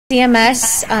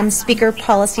CMS Speaker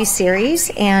Policy Series,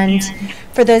 and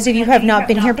for those of you who have not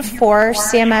been here before,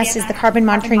 CMS is the Carbon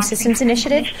Monitoring Systems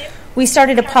Initiative. We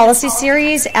started a policy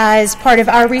series as part of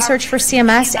our research for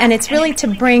CMS, and it's really to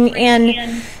bring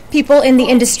in people in the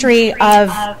industry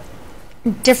of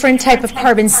different type of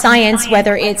carbon science,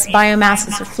 whether it's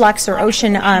biomass or flux or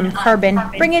ocean carbon,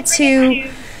 bring it to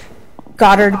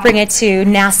Goddard, bring it to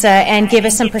NASA, and give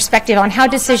us some perspective on how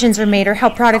decisions are made or how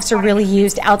products are really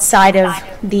used outside of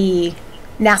the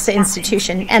NASA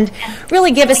institution, and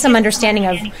really give us some understanding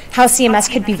of how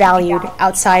CMS could be valued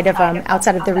outside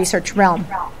of the research realm.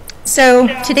 So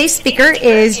today's speaker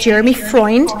is Jeremy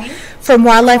Freund from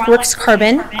Wildlife Works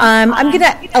Carbon. I'm going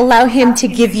to allow him to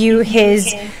give you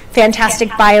his fantastic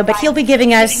bio, but he'll be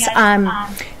giving us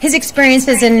his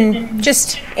experiences and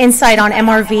just insight on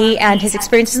MRV and his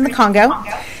experiences in the Congo.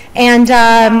 And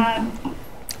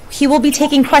he will be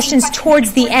taking questions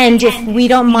towards the end. If we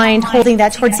don't mind holding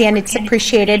that towards the end, it's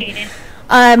appreciated.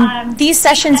 These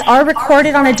sessions are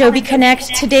recorded on Adobe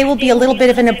Connect. Today will be a little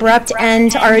bit of an abrupt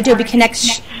end. Our Adobe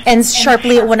Connect ends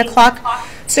sharply at 1 o'clock.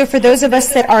 So for those of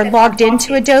us that are logged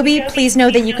into Adobe, please know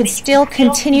that you can still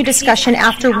continue discussion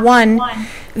after 1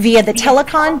 via the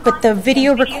telecon, but the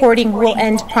video recording will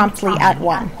end promptly at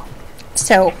 1.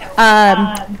 So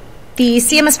the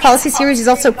CMS Policy Series is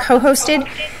also co-hosted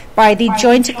by the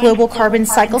Joint Global Carbon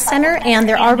Cycle Center, and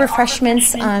there are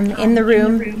refreshments in the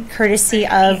room courtesy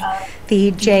of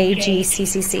the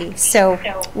JGCCC. So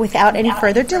without any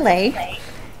further delay,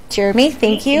 Jeremy,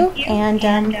 thank you,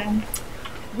 and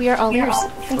we are all yours.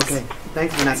 Thanks. Okay,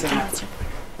 thanks, Vanessa.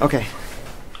 Okay.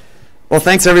 Well,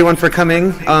 thanks everyone for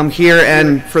coming here,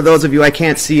 and for those of you I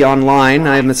can't see online,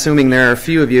 I'm assuming there are a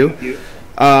few of you.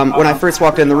 When I first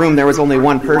walked in the room, there was only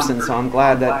one person, so I'm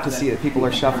glad to see that people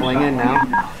are shuffling in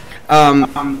now.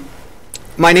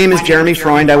 My name is Jeremy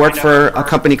Freund. I work for a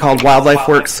company called Wildlife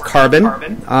Works Carbon.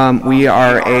 We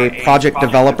are a project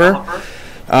developer,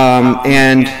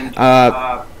 and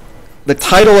the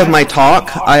title of my talk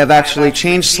I have actually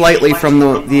changed slightly from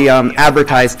the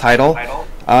advertised title.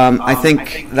 I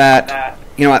think that,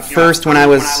 at first when I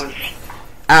was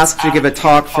asked to give a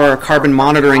talk for a carbon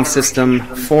monitoring system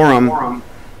forum,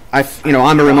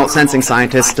 I'm a remote sensing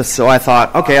scientist, so I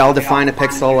thought, okay, I'll define a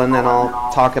pixel, and then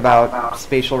I'll talk about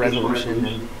spatial resolution,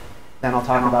 and then I'll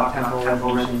talk about temporal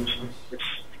resolution.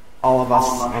 All of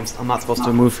us, I'm not supposed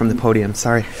to move from the podium,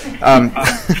 sorry,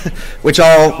 which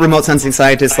all remote sensing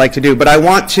scientists like to do. But I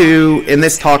want to, in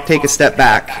this talk, take a step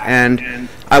back, and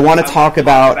I want to talk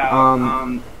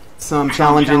about some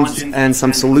challenges and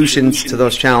some solutions to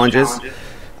those challenges.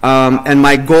 And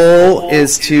my goal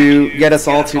is to get us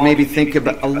all to maybe think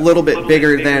about a little bit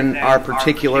bigger than our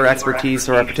particular expertise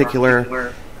or our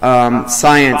particular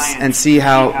science, and see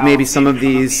how maybe some of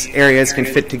these areas can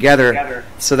fit together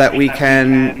so that we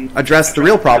can address the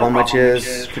real problem, which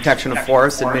is protection of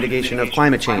forests and mitigation of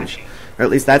climate change. Or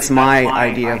at least that's my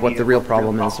idea of what the real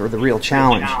problem is, or the real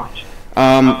challenge.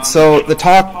 So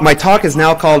my talk is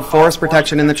now called Forest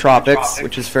Protection in the Tropics,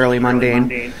 which is fairly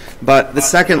mundane. But the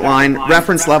second line,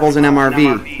 reference levels in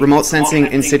MRV, remote sensing,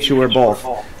 in situ, or both.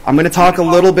 I'm going to talk a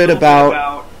little bit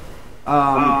about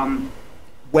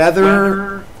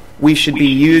whether we should be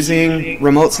using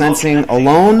remote sensing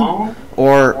alone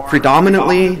or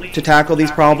predominantly to tackle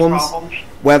these problems,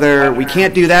 whether we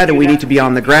can't do that and we need to be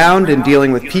on the ground and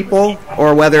dealing with people,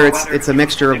 or whether it's a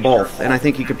mixture of both. And I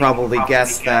think you could probably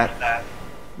guess that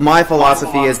my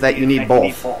philosophy is that you need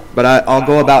both. But I'll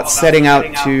go about setting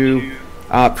out to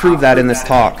prove that in this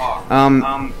talk.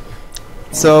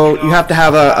 So you have to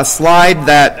have a slide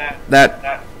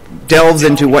that delves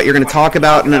into what you're going to talk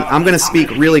about, and I'm going to speak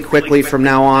really quickly from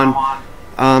now on.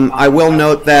 I will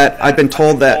note that I've been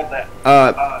told that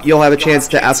you'll have a chance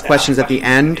to ask questions at the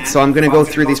end, so I'm going to go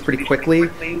through these pretty quickly.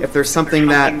 If there's something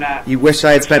that you wish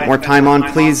I had spent more time on,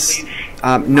 please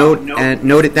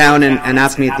note it down and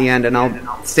ask me at the end, and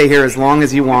I'll stay here as long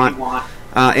as you want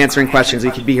answering questions.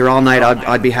 We could be here all night.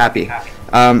 I'd be happy.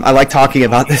 I like talking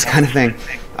about this kind of thing.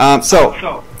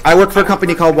 So I work for a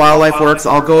company called Wildlife Works.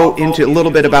 I'll go into a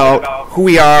little bit about who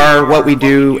we are, what we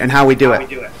do, and how we do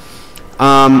it.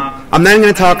 I'm then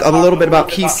going to talk a little bit about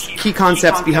key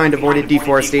concepts behind avoided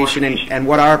deforestation and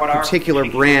what our particular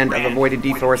brand of avoided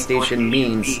deforestation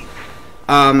means.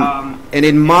 And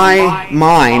in my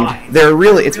mind,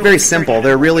 it's very simple.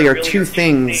 There really are two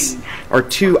things, or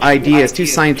two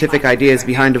scientific ideas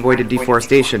behind avoided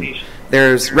deforestation.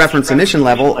 There's reference emission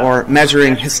level, or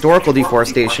measuring historical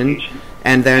deforestation,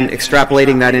 and then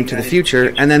extrapolating that into the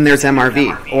future. And then there's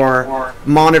MRV, or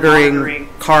monitoring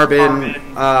carbon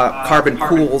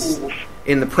pools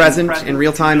in the present, in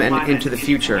real time, and into the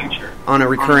future on a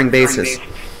recurring basis.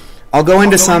 I'll go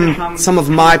into some of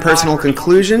my personal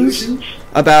conclusions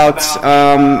about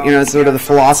sort of the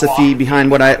philosophy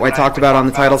behind what I talked about on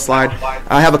the title slide.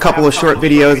 I have a couple of short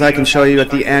videos I can show you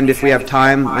at the end if we have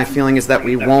time. My feeling is that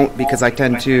we won't, because I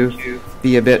tend to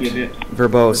be a bit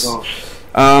verbose.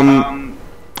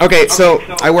 Okay, so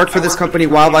I work for this company,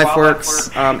 Wildlife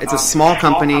Works. It's a small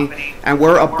company, and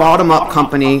we're a bottom-up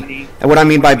company. And what I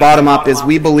mean by bottom-up is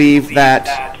we believe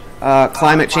that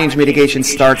climate change mitigation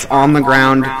starts on the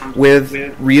ground with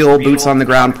real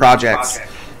boots-on-the-ground projects,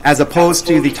 as opposed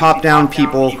to the top-down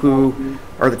people who,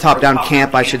 or the top-down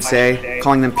camp, I should say.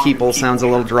 Calling them people sounds a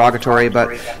little derogatory,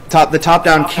 but the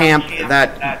top-down camp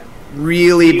that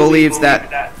really believes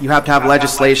that you have to have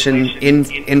legislation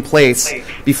in place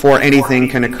before anything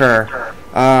can occur.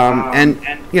 And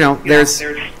there's,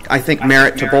 I think,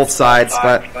 merit to both sides,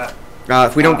 but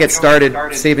if we don't get started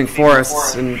saving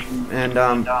forests and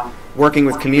working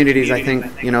with communities, I think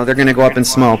they're going to go up in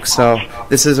smoke. So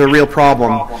this is a real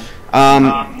problem.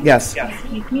 Yes.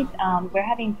 Excuse me, we're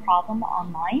having a problem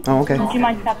online. Oh, okay. Would you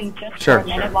mind stopping just Sure. for a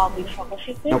minute while we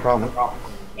troubleshoot this? No problem.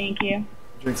 Thank you.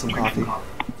 Drink some coffee.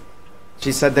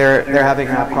 She said they're having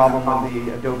a problem with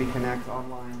the Adobe Connect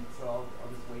online, so I'll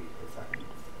just wait for a second.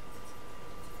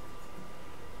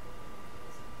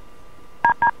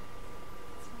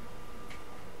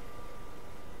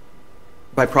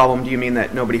 By problem, do you mean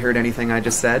that nobody heard anything I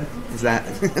just said? Is that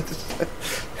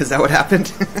is that what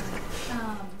happened?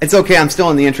 It's okay. I'm still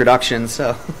in the introduction,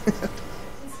 so.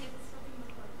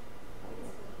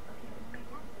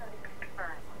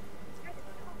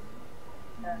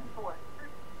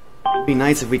 It'd be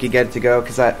nice if we could get it to go,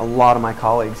 because a lot of my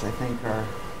colleagues, I think, are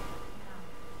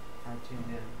tuned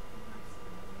in.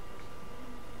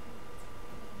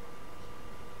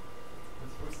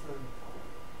 What's the...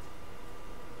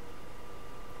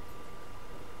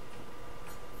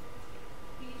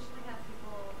 We usually have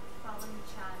people follow the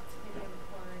chat, video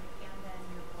record, and then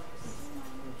your voice.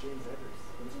 James Edwards.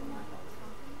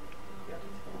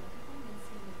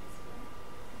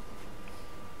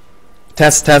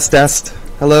 Test, test, test.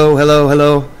 Hello, hello,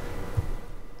 hello.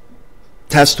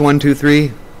 Test 1, 2,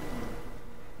 3.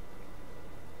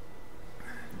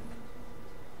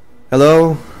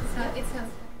 Hello?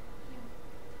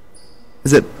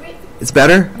 Is it? It's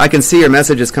better? I can see your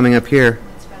messages coming up here.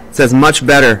 It says much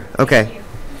better. Okay.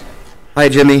 Hi,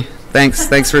 Jimmy.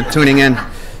 Thanks for tuning in.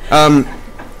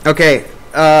 Okay,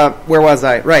 where was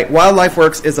I? Right. Wildlife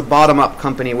Works is a bottom-up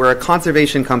company. We're a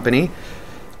conservation company.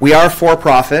 We are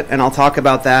for-profit, and I'll talk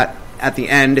about that at the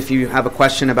end. If you have a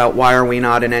question about why are we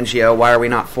not an NGO, why are we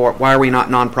not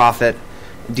nonprofit,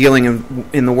 dealing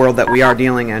in the world that we are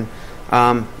dealing in,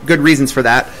 good reasons for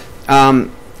that.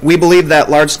 We believe that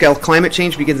large-scale climate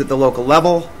change begins at the local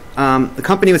level. The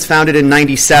company was founded in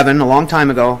 '97, a long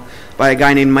time ago, by a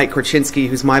guy named Mike Korchinski,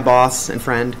 who's my boss and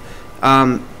friend.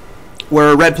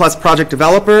 We're a Red Plus project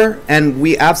developer, and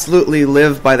we absolutely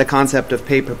live by the concept of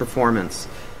pay per performance.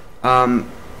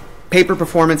 Pay per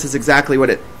performance is exactly what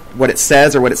it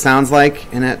says or what it sounds like,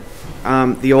 and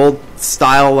the old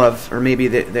style of, or maybe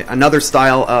another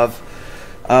style of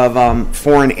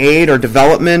foreign aid or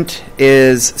development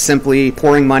is simply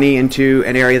pouring money into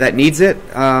an area that needs it.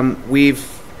 We've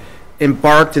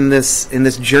embarked in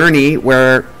this journey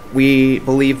where we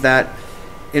believe that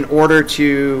in order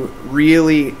to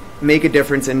really make a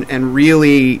difference and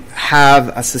really have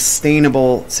a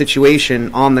sustainable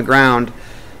situation on the ground,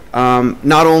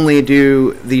 not only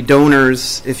do the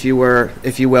donors, if you will,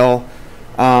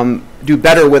 do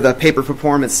better with a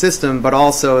pay-per-performance system, but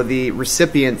also the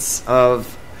recipients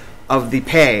of the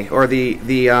pay, or the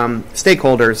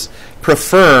stakeholders,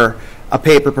 prefer a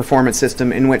pay-per-performance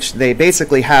system in which they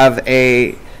basically have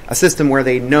a system where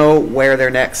they know where their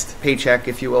next paycheck,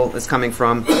 if you will, is coming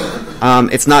from.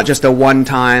 It's not just a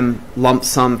one-time lump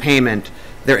sum payment.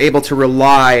 They're able to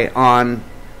rely on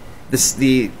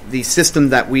the system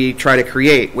that we try to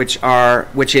create, which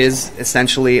is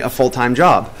essentially a full-time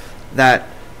job that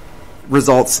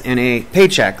results in a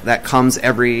paycheck that comes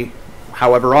every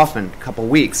however often, a couple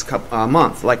weeks, a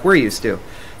month, like we're used to.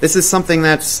 This is something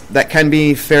that can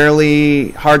be fairly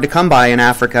hard to come by in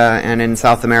Africa and in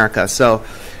South America. So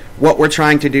what we're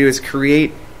trying to do is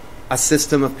create a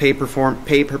system of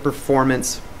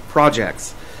pay-per-performance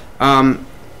projects. The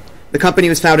company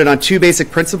was founded on two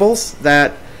basic principles: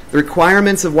 that the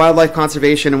requirements of wildlife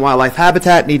conservation and wildlife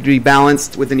habitat need to be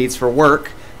balanced with the needs for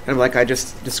work, kind of like I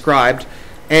just described,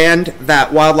 and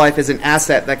that wildlife is an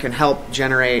asset that can help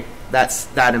generate that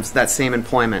same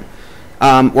employment.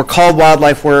 We're called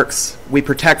Wildlife Works. We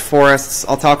protect forests.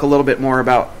 I'll talk a little bit more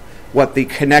about what the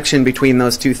connection between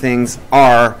those two things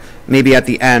are, maybe at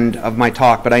the end of my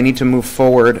talk, but I need to move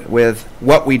forward with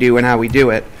what we do and how we do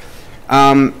it.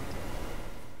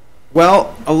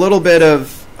 Well, a little bit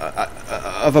of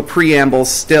a preamble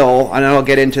still, and I'll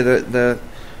get into the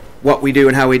what we do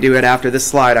and how we do it after this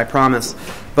slide, I promise.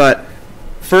 But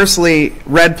firstly,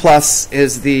 Red Plus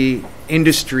is the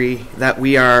industry that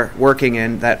we are working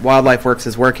in, that Wildlife Works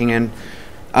is working in.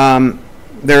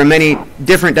 There are many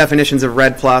different definitions of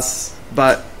Red Plus,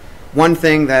 but one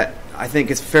thing that I think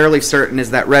is fairly certain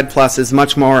is that Red Plus is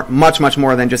much more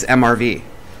than just MRV.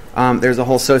 There's a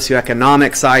whole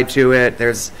socioeconomic side to it.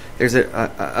 There's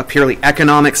a purely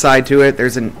economic side to it.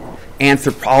 There's an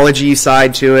anthropology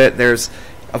side to it. There's,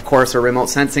 of course, a remote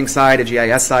sensing side, a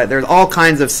GIS side. There's all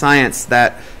kinds of science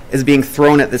that is being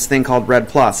thrown at this thing called Red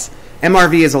Plus.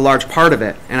 MRV is a large part of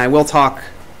it, and I will talk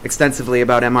extensively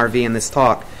about MRV in this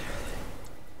talk.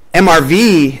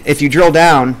 MRV, if you drill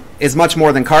down, is much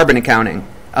more than carbon accounting.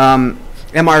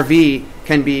 MRV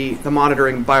can be the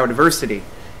monitoring biodiversity.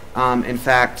 In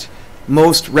fact,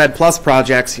 most Red Plus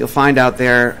projects you'll find out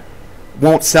there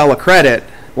won't sell a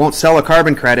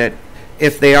carbon credit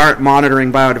if they aren't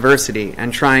monitoring biodiversity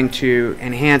and trying to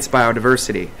enhance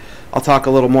biodiversity. I'll talk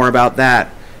a little more about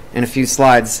that in a few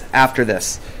slides after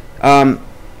this.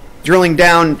 Drilling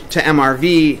down to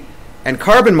MRV and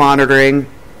carbon monitoring,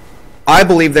 I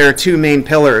believe there are two main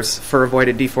pillars for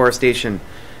avoided deforestation.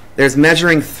 There's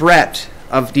measuring threat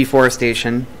of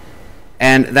deforestation,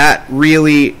 and that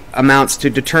really amounts to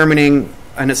determining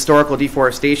an historical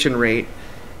deforestation rate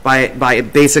by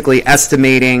basically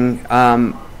estimating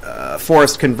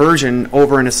forest conversion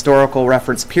over an historical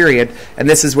reference period. And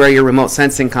this is where your remote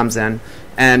sensing comes in,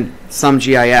 and some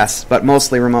GIS, but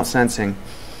mostly remote sensing.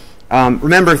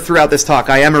 Remember, throughout this talk,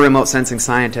 I am a remote sensing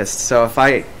scientist, so if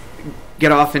I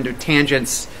get off into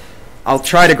tangents, I'll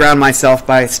try to ground myself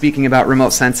by speaking about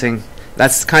remote sensing.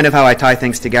 That's kind of how I tie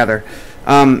things together.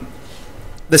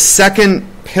 The second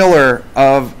pillar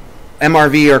of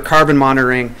MRV or carbon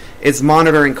monitoring is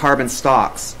monitoring carbon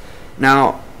stocks.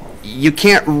 Now, you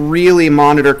can't really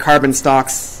monitor carbon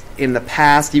stocks in the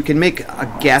past. You can make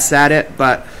a guess at it,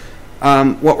 but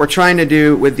what we're trying to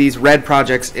do with these RED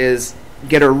projects is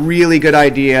get a really good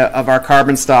idea of our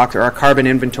carbon stock or our carbon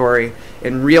inventory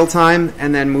in real time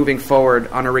and then moving forward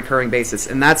on a recurring basis.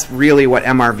 And that's really what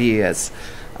MRV is.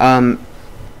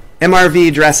 MRV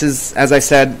addresses, as I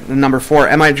said, number 4,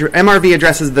 MRV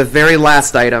addresses the very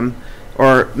last item,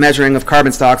 or measuring of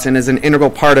carbon stocks, and is an integral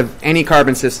part of any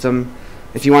carbon system.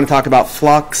 If you want to talk about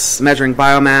flux, measuring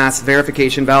biomass,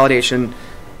 verification, validation,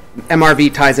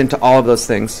 MRV ties into all of those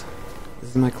things.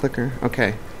 This is my clicker.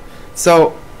 Okay.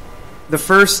 So the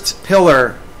first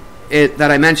pillar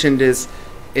that I mentioned is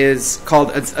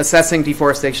called assessing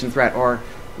deforestation threat, or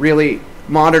really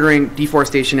monitoring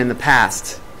deforestation in the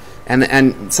past.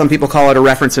 And some people call it a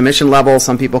reference emission level.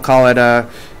 Some people call it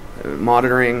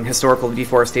monitoring historical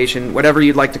deforestation. Whatever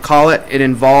you'd like to call it, it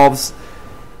involves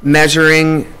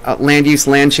measuring land use,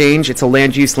 land change. It's a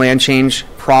land use, land change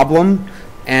problem,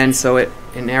 and so it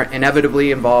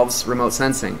inevitably involves remote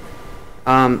sensing.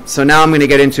 So now I'm going to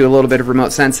get into a little bit of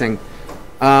remote sensing.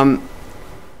 In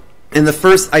the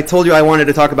first, I told you I wanted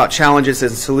to talk about challenges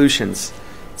and solutions.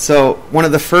 So one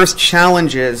of the first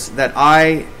challenges that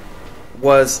I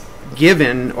was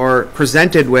given or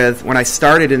presented with when I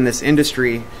started in this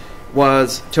industry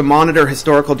was to monitor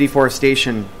historical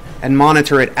deforestation and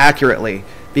monitor it accurately,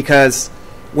 because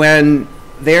when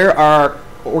there are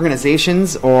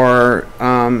organizations or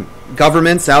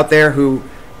governments out there who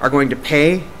are going to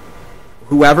pay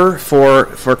whoever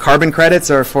for carbon credits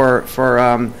or for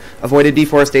avoided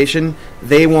deforestation,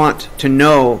 they want to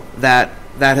know that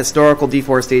historical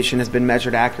deforestation has been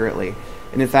measured accurately.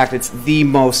 And in fact, it's the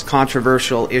most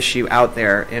controversial issue out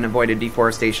there in avoided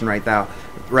deforestation right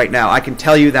now. I can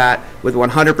tell you that with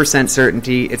 100%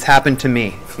 certainty. It's happened to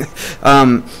me.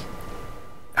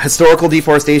 Historical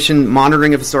deforestation,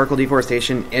 monitoring of historical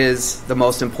deforestation is the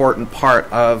most important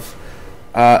part of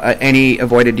any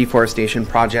avoided deforestation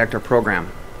project or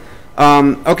program.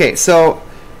 Okay, so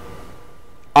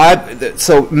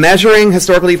measuring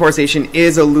historical deforestation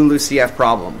is a LULUCF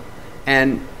problem.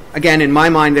 And again, in my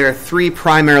mind, there are three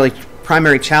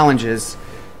primary challenges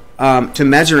to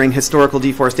measuring historical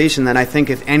deforestation that I think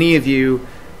if any of you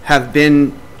have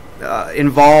been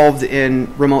involved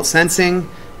in remote sensing,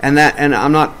 and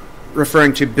I'm not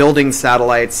referring to building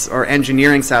satellites or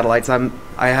engineering satellites.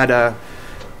 I had a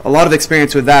lot of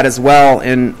experience with that as well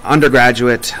in my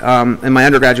undergraduate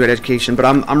education, but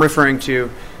I'm referring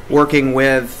to working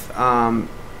with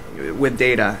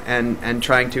data and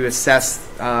trying to assess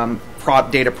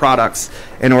data products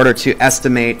in order to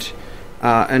estimate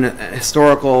a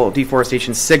historical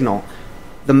deforestation signal.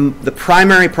 The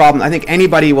primary problem, I think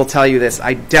anybody will tell you this.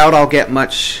 I doubt I'll get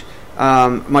much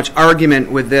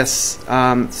argument with this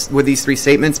with these three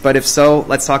statements, but if so,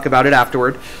 let's talk about it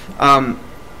afterward.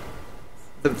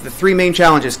 The three main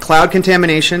challenges: cloud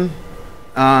contamination,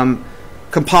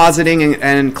 compositing,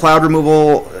 and cloud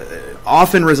removal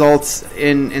often results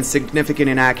in significant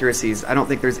inaccuracies. I don't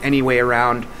think there's any way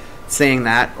around saying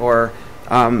that or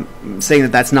saying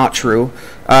that that's not true.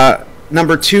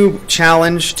 Number two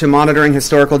challenge to monitoring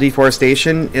historical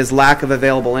deforestation is lack of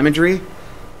available imagery.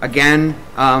 Again,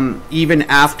 even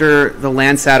after the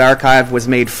Landsat archive was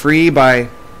made free by,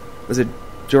 was it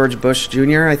George Bush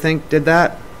Jr., I think, did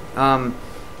that?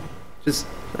 Just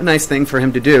a nice thing for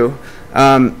him to do.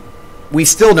 We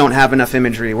still don't have enough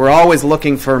imagery. We're always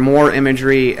looking for more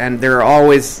imagery, and there are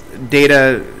always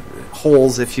data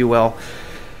holes, if you will.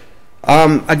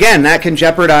 Again, that can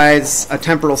jeopardize a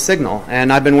temporal signal,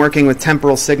 and I've been working with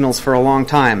temporal signals for a long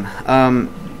time.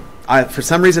 For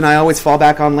some reason, I always fall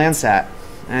back on Landsat.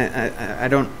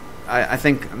 I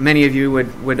think many of you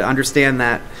would understand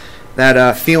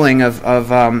that feeling of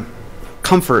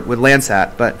comfort with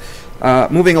Landsat. But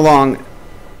moving along,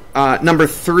 number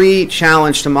three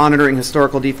challenge to monitoring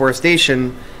historical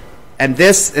deforestation, and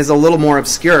this is a little more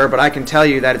obscure, but I can tell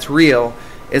you that it's real,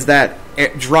 is that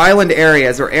dryland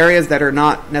areas, or areas that are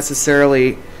not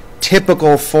necessarily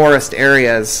typical forest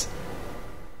areas,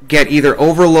 get either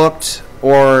overlooked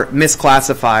or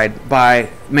misclassified by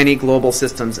many global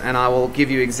systems, and I will give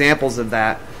you examples of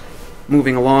that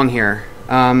moving along here.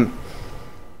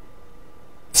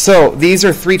 So these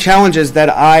are three challenges that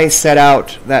I set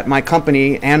out, that my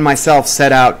company and myself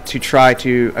set out to try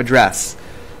to address,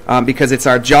 because it's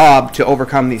our job to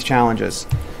overcome these challenges.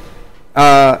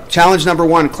 Challenge number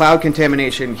one, cloud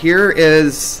contamination. Here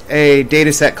is a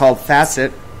data set called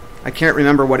FACET. I can't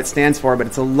remember what it stands for, but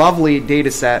it's a lovely data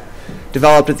set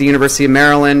developed at the University of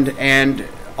Maryland and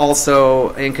also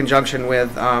in conjunction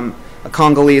with a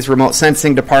Congolese remote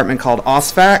sensing department called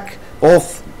OSFAC,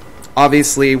 both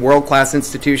obviously world-class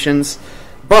institutions.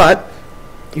 But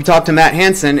you talk to Matt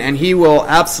Hansen, and he will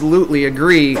absolutely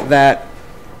agree that,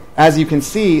 as you can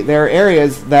see, there are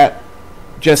areas that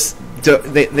just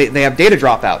they have data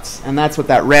dropouts, and that's what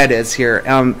that red is here.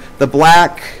 The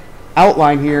black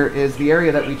outline here is the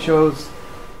area that we chose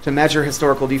to measure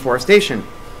historical deforestation.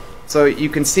 So you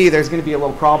can see there's going to be a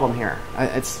little problem here.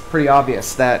 It's pretty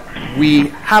obvious that we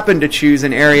happen to choose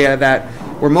an area that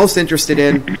we're most interested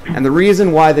in, and the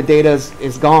reason why the data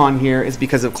is gone here is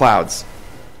because of clouds.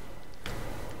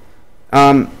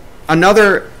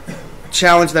 Another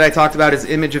challenge that I talked about is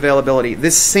image availability.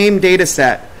 This same data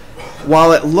set,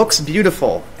 while it looks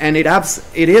beautiful, and it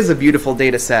is a beautiful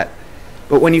data set,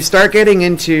 but when you start getting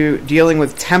into dealing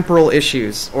with temporal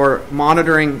issues or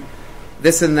monitoring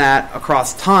this and that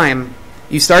across time,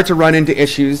 you start to run into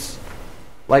issues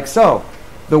like so.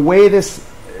 The way this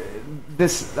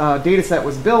data set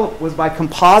was built was by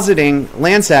compositing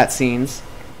Landsat scenes,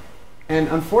 and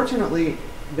unfortunately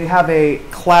they have a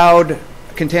cloud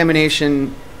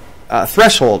contamination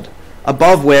threshold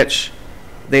above which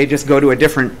they just go to a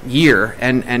different year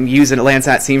and use a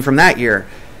Landsat scene from that year.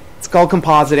 It's called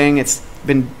compositing. It's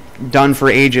been done for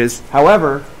ages.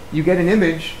 However, you get an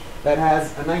image that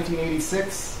has a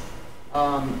 1986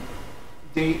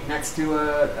 date next to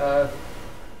a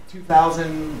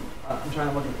 2000, I'm trying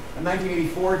to look at a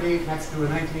 1984 date next to a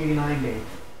 1989 date.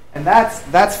 And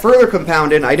that's further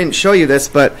compounded. I didn't show you this,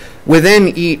 but within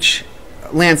each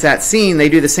Landsat scene, they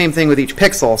do the same thing with each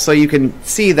pixel. So you can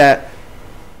see that,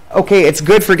 okay, it's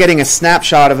good for getting a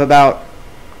snapshot of about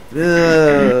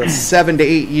 7 to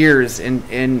 8 years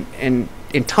in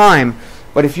time.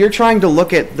 But if you're trying to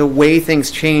look at the way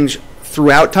things change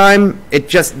throughout time,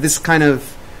 this kind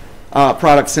of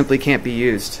product simply can't be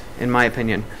used, in my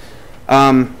opinion.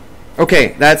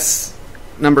 Okay, that's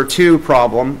number two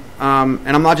problem. And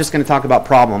I'm not just going to talk about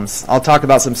problems. I'll talk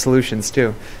about some solutions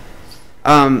too.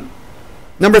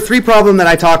 Number three problem that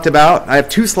I talked about, I have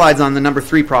 2 slides on the number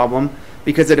 3 problem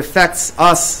because it affects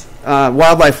us,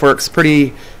 Wildlife Works,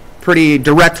 pretty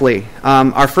directly.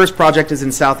 Our first project is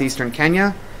in southeastern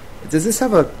Kenya. Does this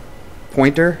have a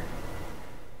pointer?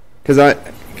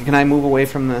 Can I move away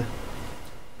from the...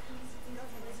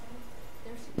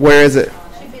 Where is it?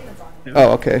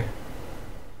 Oh, okay.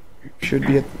 Should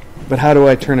be, but how do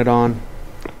I turn it on?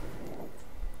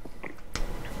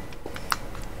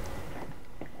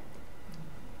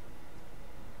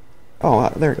 Oh,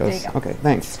 there it goes. Okay,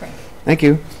 thanks. Thank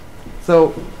you.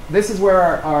 So this is where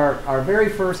our very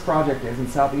first project is in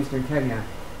southeastern Kenya.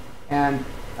 And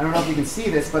I don't know if you can see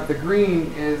this, but the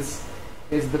green is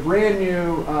is the brand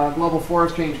new Global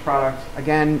Forest Change product.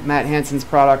 Again, Matt Hansen's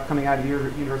product coming out of the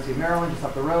University of Maryland, just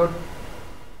up the road.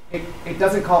 It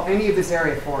doesn't call any of this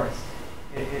area forest.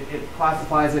 It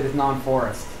classifies it as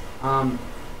non-forest.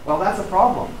 Well, that's a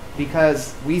problem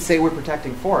because we say we're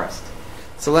protecting forest.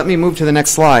 So let me move to the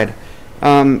next slide. We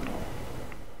have a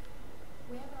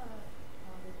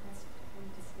request for you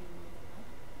to stay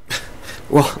with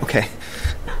Well, okay.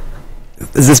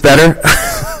 Is this better?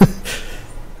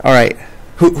 All right.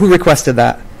 Who requested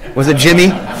that? Was it Jimmy?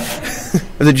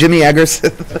 Was it Jimmy Eggers?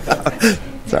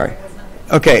 Sorry.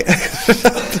 Okay.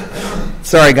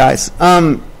 Sorry, guys.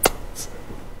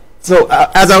 So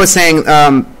as I was saying,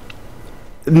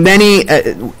 many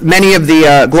of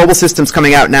the global systems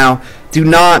coming out now do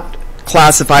not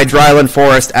classify dryland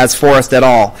forest as forest at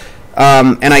all.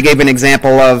 And I gave an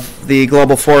example of the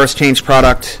Global Forest Change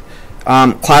product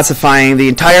classifying the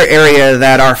entire area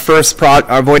that our first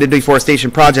avoided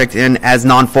deforestation project in as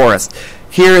non-forest.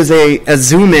 Here is a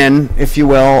zoom in, if you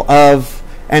will, of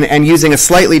and using a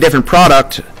slightly different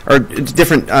product or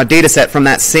different data set from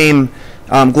that same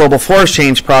Global Forest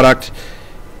Change product,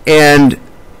 and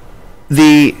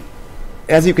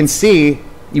as you can see,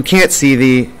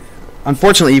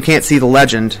 unfortunately you can't see the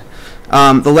legend.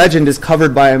 The legend is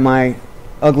covered by my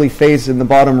ugly face in the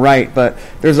bottom right, but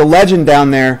there's a legend down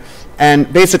there.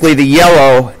 And basically the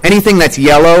yellow, anything that's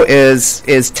yellow is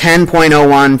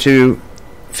 10.01 to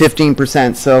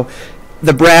 15%. So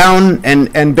the brown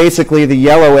and basically the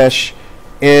yellowish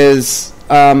is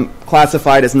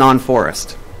classified as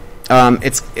non-forest.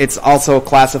 It's also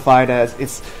classified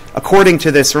as, according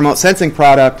to this remote sensing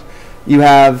product, you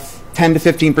have 10 to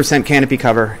 15% canopy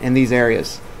cover in these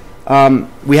areas.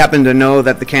 We happen to know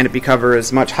that the canopy cover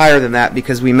is much higher than that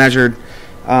because we measured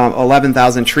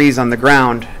 11,000 trees on the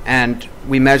ground, and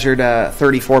we measured a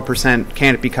 34%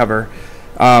 canopy cover,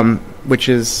 which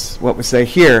is what we say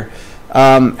here.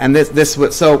 And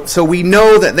so we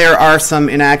know that there are some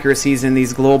inaccuracies in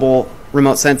these global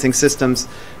remote sensing systems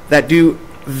that do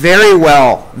very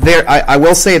well. I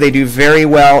will say they do very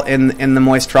well in the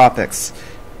moist tropics.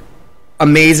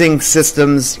 Amazing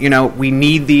systems. We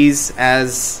need these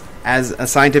as a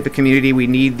scientific community. We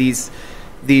need these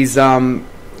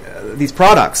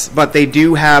products, but they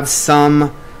do have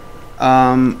some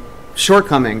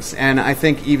shortcomings, and I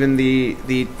think even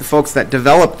the folks that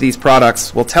develop these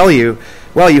products will tell you,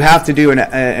 well, you have to do an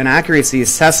accuracy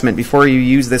assessment before you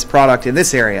use this product in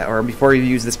this area or before you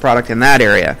use this product in that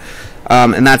area,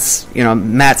 and that's,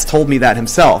 Matt's told me that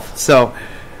himself. So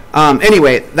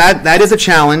anyway, that is a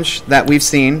challenge that we've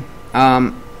seen.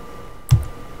 All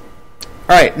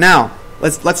right, now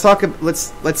let's talk.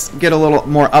 Let's get a little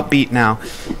more upbeat now.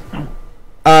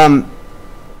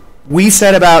 We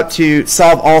set about to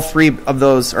solve all three of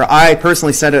those, or I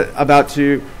personally set about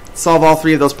to solve all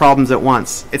three of those problems at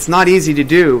once. It's not easy to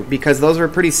do because those are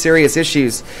pretty serious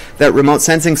issues that remote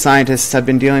sensing scientists have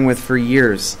been dealing with for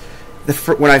years.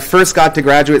 When I first got to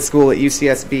graduate school at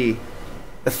UCSB,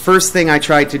 the first thing I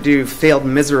tried to do failed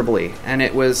miserably, and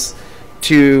it was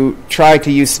to try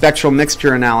to use spectral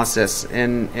mixture analysis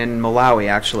in Malawi,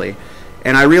 actually.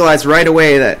 And I realized right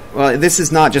away that, well, this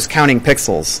is not just counting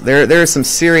pixels. There are some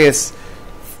serious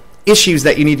issues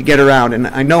that you need to get around, and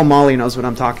I know Molly knows what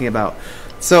I'm talking about.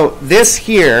 So this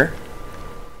here,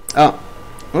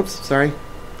 oops, sorry.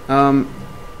 I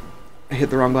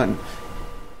hit the wrong button.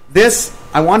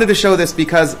 I wanted to show this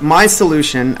because our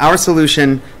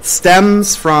solution,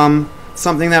 stems from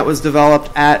something that was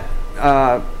developed at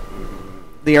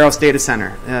the Aros Data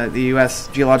Center, the U.S.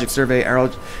 Geologic Survey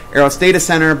Aros Data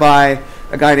Center, by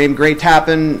a guy named Gray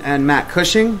Tappan and Matt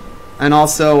Cushing, and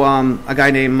also a guy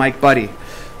named Mike Buddy.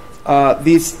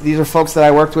 These are folks that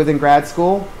I worked with in grad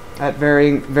school at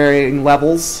varying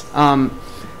levels. And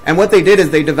what they did is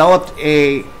they developed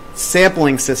a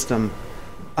sampling system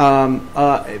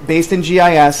based in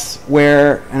GIS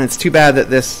and it's too bad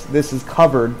that this is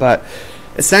covered, but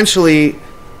essentially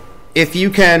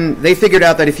they figured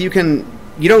out that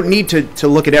you don't need to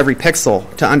look at every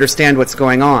pixel to understand what's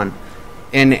going on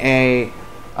in a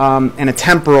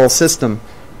temporal system.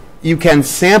 You can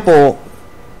sample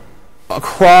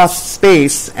across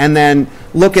space and then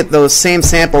look at those same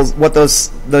samples, what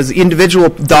those individual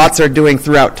dots are doing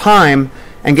throughout time,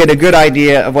 and get a good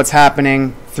idea of what's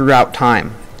happening throughout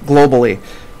time globally.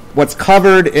 What's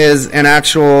covered is an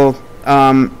actual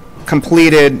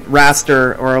completed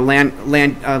raster or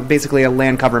basically a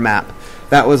land cover map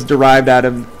that was derived out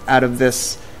of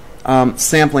this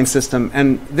sampling system.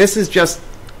 And this is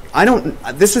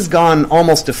this has gone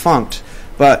almost defunct,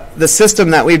 but the system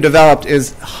that we've developed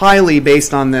is highly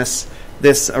based on this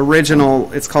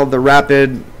original. It's called the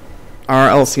Rapid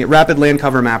RLC, Rapid Land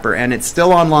Cover Mapper, and it's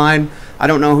still online. I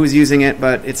don't know who's using it,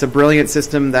 but it's a brilliant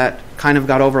system that kind of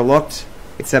got overlooked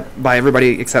except by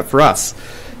everybody except for us.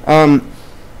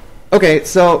 Okay,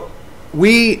 so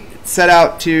we set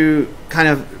out to kind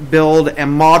of build a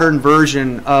modern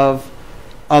version of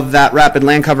that Rapid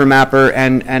Land Cover Mapper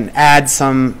and add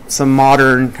some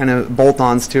modern kind of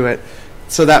bolt-ons to it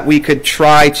so that we could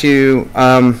try to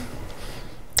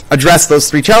address those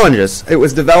three challenges. It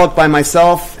was developed by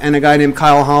myself and a guy named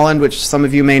Kyle Holland, which some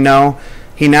of you may know.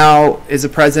 He now is a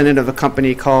president of a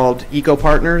company called Eco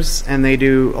Partners, and they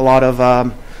do a lot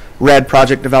of RED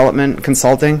project development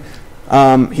consulting.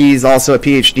 He's also a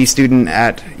PhD student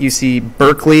at UC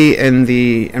Berkeley in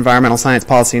the Environmental Science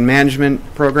Policy and Management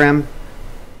program.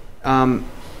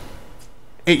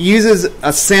 It uses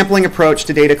a sampling approach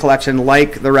to data collection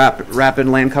like the Rapid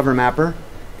Land Cover Mapper.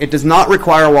 It does not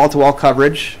require wall-to-wall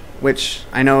coverage, which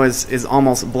I know is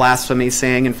almost blasphemy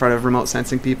saying in front of remote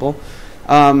sensing people.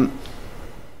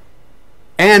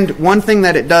 And one thing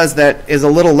that it does that is a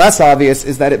little less obvious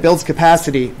is that it builds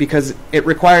capacity because it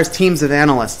requires teams of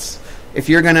analysts. If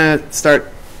you're going to start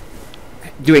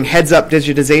doing heads-up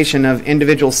digitization of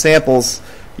individual samples,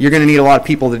 you're going to need a lot of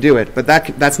people to do it. But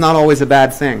that's not always a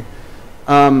bad thing.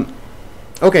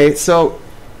 Okay, so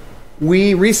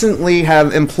we recently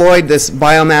have employed this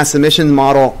biomass emissions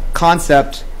model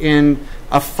concept in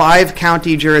a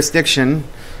 5-county jurisdiction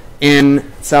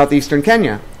in southeastern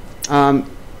Kenya.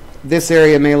 This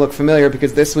area may look familiar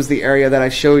because this was the area that I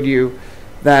showed you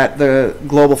that the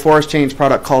global forest change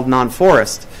product called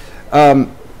non-forest.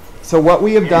 So what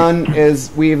we have done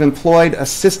is we have employed a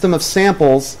system of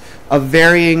samples of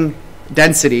varying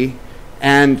density,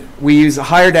 and we use a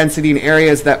higher density in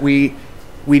areas that we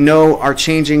know are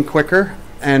changing quicker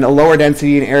and a lower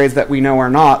density in areas that we know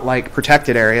are not, like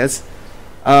protected areas.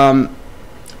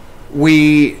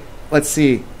 Let's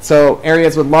see. So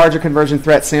areas with larger conversion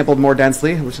threats sampled more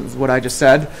densely, which is what I just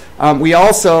said. We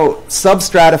also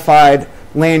substratified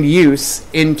land use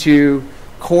into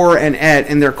core and edge,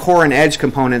 in their core and edge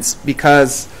components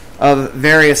because of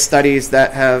various studies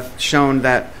that have shown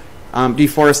that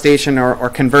deforestation or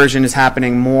conversion is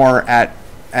happening more at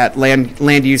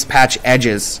land use patch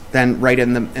edges than right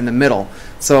in the middle.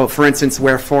 So, for instance,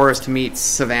 where forest meets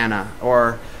savanna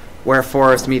or where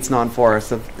forest meets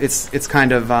non-forest, it's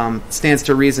kind of stands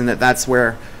to reason that that's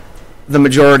where the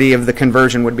majority of the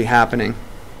conversion would be happening.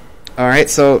 All right,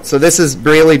 so this is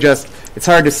really just, it's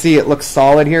hard to see, it looks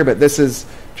solid here, but this is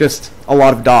just a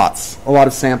lot of dots, a lot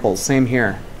of samples. Same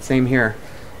here.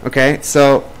 Okay,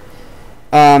 so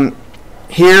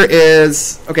here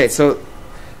is, okay, so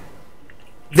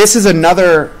this is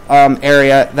another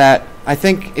area that I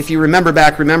think if you remember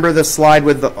the slide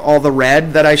with all the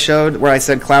red that I showed where I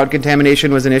said cloud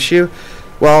contamination was an issue?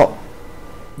 Well,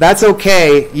 that's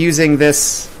okay using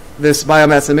this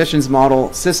biomass emissions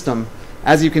model system.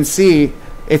 As you can see,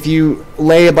 if you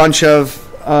lay a bunch of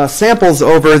samples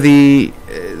over the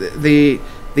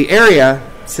area,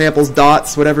 samples,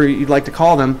 dots, whatever you'd like to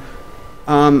call them,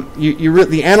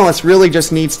 the analyst really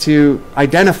just needs to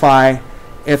identify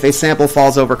if a sample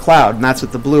falls over cloud, and that's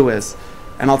what the blue is.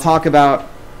 And I'll talk about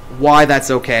why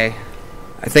that's okay.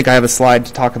 I think I have a slide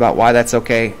to talk about why that's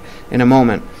okay in a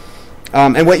moment.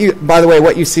 And by the way,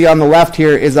 what you see on the left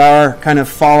here is our kind of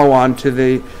follow-on to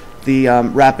the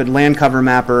Rapid Land Cover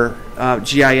Mapper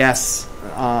GIS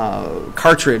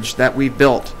cartridge that we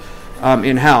built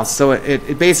in-house. So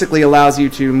it basically allows you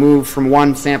to move from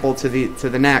one sample to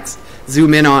the next,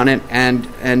 zoom in on it,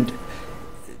 and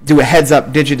do a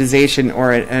heads-up digitization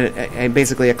or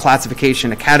basically a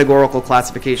classification, a categorical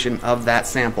classification of that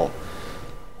sample.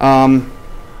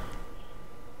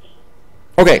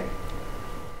 Okay.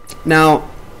 Now,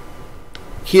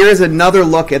 here's another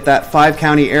look at that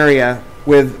 5-county area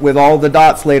with all the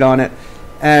dots laid on it.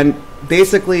 And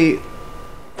basically,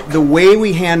 the way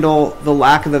we handle the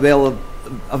lack of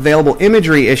available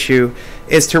imagery issue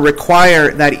is to require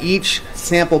that each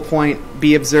sample point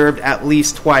be observed at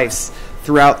least twice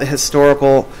throughout the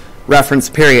historical reference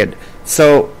period.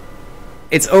 So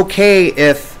it's okay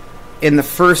if in the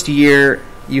first year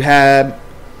you had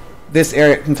this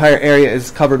entire area is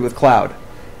covered with cloud,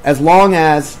 as long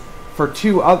as for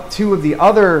two of the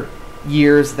other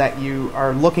years that you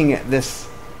are looking at this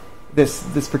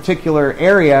particular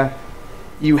area,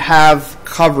 you have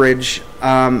coverage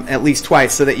at least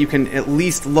twice, so that you can at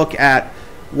least look at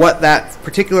what that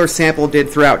particular sample did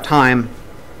throughout time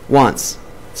once.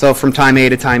 So from time A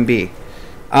to time B.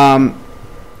 And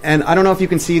I don't know if you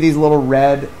can see these little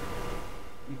red,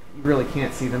 you really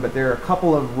can't see them, but there are a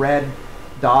couple of red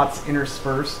dots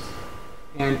interspersed.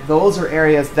 And those are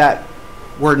areas that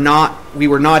we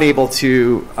were not able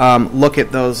to look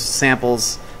at those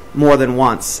samples more than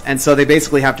once, and so they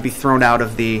basically have to be thrown out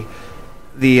of the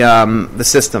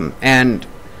system. And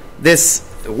this,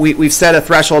 we've set a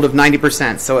threshold of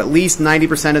 90%, so at least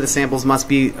 90% of the samples must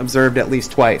be observed at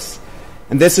least twice.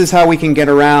 And this is how we can get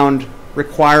around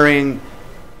requiring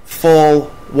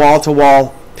full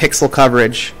wall-to-wall pixel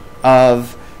coverage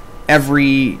of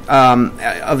every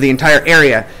of the entire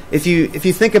area. If you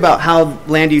think about how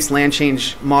land use land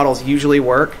change models usually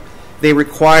work, they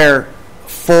require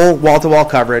full wall-to-wall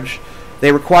coverage.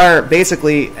 They require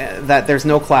basically that there's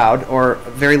no cloud or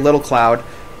very little cloud,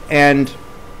 and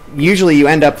usually you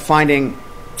end up finding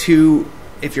 2,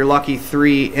 if you're lucky,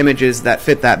 3 images that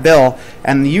fit that bill,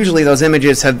 and usually those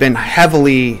images have been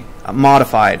heavily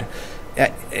modified.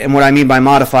 And what I mean by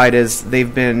modified is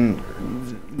they've been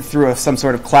through some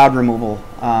sort of cloud removal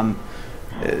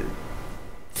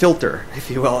filter, if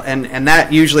you will, and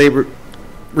that usually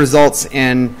results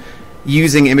in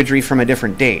using imagery from a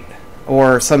different date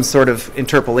or some sort of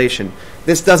interpolation.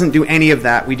 This doesn't do any of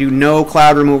that. We do no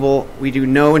cloud removal, we do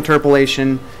no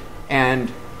interpolation,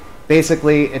 and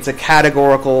basically it's a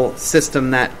categorical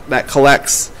system that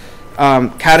collects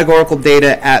categorical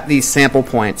data at these sample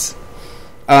points.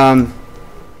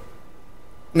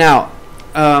 Now,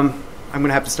 I'm going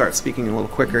to have to start speaking a little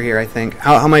quicker here, I think.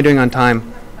 How am I doing on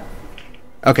time?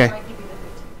 Okay.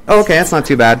 Oh, okay, that's not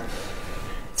too bad.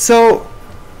 So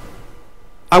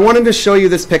I wanted to show you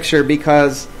this picture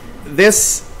because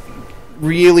this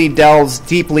really delves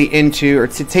deeply into, or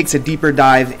it takes a deeper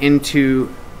dive into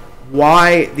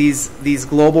why these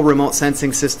global remote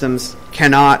sensing systems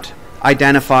cannot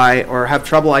identify or have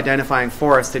trouble identifying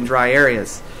forest in dry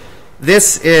areas.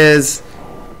 This is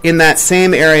in that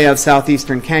same area of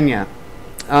southeastern Kenya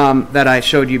that I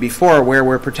showed you before, where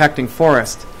we're protecting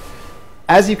forest.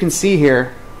 As you can see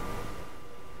here,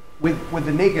 with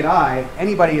the naked eye,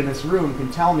 anybody in this room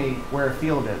can tell me where a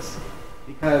field is,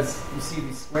 because you see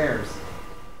these squares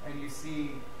and you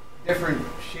see different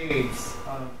shades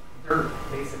of dirt,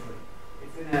 basically.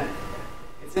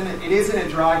 It is in a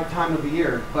dry time of the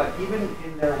year, but even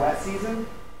in their wet season,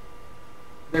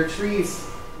 their trees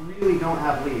really don't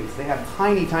have leaves. They have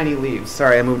tiny, tiny leaves.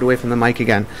 Sorry, I moved away from the mic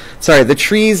again. Sorry, the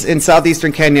trees in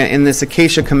southeastern Kenya in this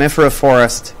acacia comifera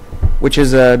forest, which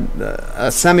is a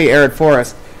semi-arid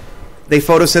forest, they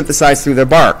photosynthesize through their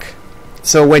bark.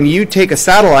 So when you take a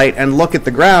satellite and look at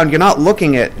the ground, you're not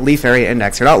looking at leaf area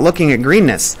index. You're not looking at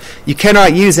greenness. You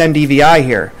cannot use NDVI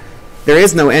here. There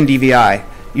is no NDVI.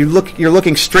 You're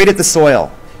looking straight at the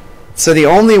soil. So the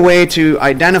only way to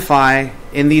identify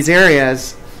in these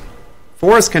areas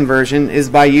forest conversion is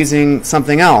by using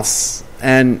something else.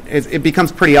 And it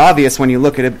becomes pretty obvious when you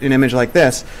look at an image like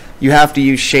this. You have to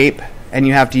use shape, and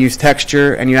you have to use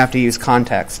texture, and you have to use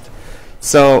context.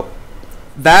 So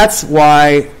that's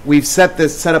why we've set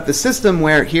up the system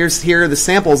where here are the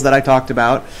samples that I talked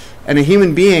about, and a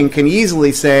human being can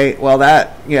easily say, well,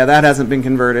 that hasn't been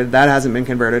converted, that hasn't been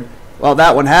converted. Well,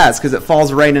 that one has, because it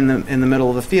falls right in the middle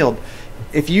of the field.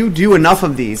 If you do enough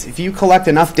of these, if you collect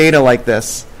enough data like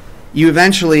this, you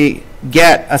eventually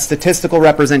get a statistical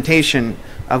representation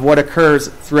of what occurs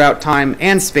throughout time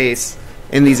and space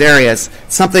in these areas,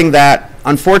 something that,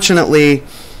 unfortunately,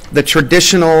 the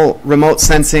traditional remote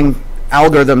sensing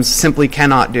algorithms simply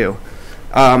cannot do,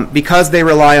 because they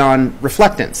rely on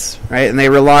reflectance, right? And they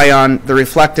rely on the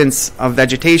reflectance of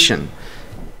vegetation.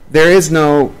 There is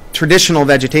no traditional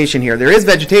vegetation here. There is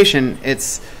vegetation.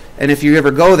 And if you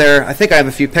ever go there, I think I have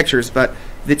a few pictures, but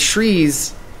the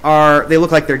trees they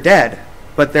look like they're dead,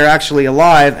 but they're actually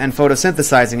alive and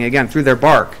photosynthesizing, again, through their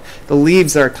bark. The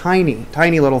leaves are tiny,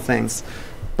 tiny little things.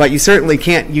 But you certainly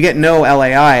you get no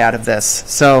LAI out of this.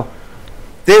 So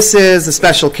this is a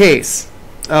special case.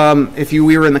 If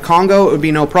we were in the Congo, it would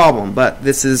be no problem. But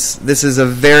this is a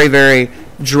very, very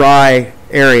dry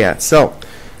area. So,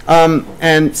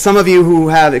 and some of you who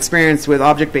have experience with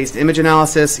object-based image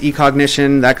analysis,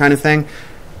 e-cognition, that kind of thing,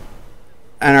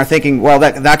 and are thinking, well,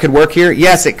 that could work here.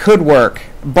 Yes, it could work.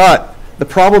 But the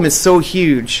problem is so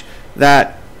huge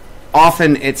that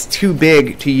often it's too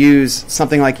big to use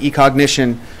something like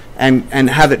e-cognition and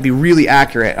have it be really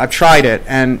accurate. I've tried it,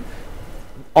 and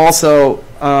also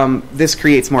this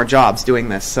creates more jobs doing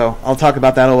this. So I'll talk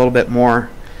about that a little bit more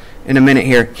in a minute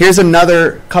here. Here's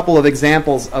another couple of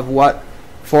examples of what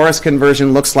forest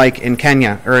conversion looks like in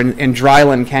Kenya, or in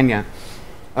dryland Kenya.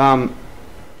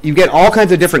 You get all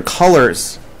kinds of different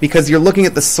colors because you're looking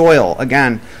at the soil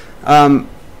again.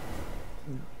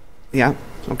 Yeah,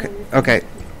 okay.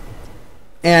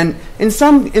 And in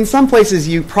some places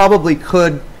you probably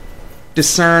could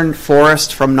discern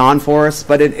forest from non-forest,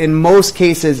 but in most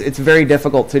cases it's very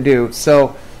difficult to do.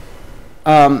 So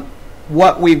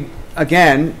what we've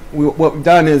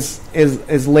done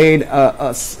is laid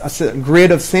a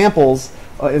grid of samples,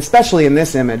 especially in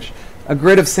this image, a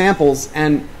grid of samples,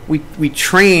 and we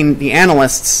train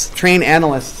analysts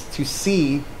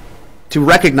to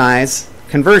recognize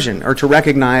conversion or to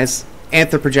recognize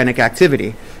anthropogenic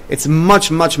activity. It's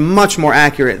much, much, much more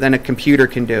accurate than a computer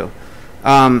can do,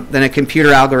 than a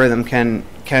computer algorithm can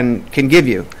give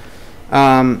you.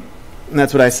 And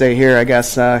that's what I say here, I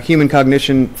guess. Human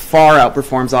cognition far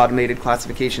outperforms automated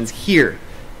classifications here.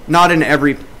 Not in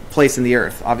every place in the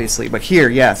earth, obviously, but here,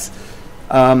 yes.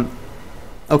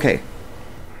 Okay.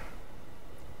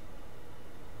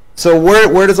 So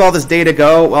where does all this data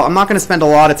go? Well, I'm not going to spend a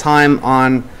lot of time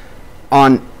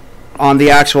on the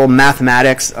actual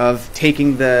mathematics of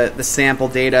taking the sample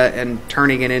data and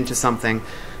turning it into something.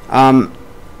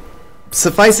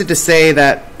 Suffice it to say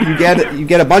that you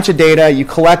get a bunch of data, you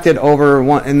collect it over,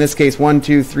 in this case, 1,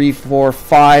 2, 3, 4,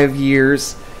 5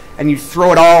 years, and you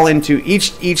throw it all into,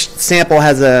 each sample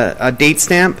has a date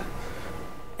stamp,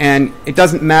 and it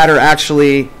doesn't matter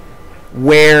actually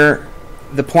where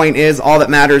the point is. All that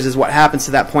matters is what happens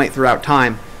to that point throughout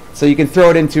time. So you can throw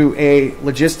it into a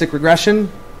logistic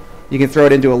regression, you can throw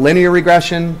it into a linear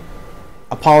regression,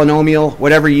 a polynomial,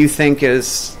 whatever you think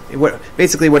is,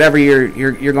 basically whatever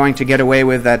you're going to get away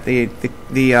with that the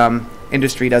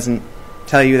industry doesn't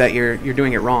tell you that you're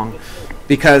doing it wrong.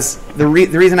 Because the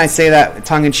reason I say that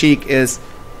tongue in cheek is,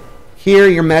 here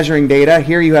you're measuring data,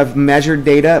 here you have measured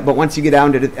data, but once you get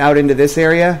out into this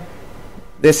area,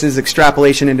 this is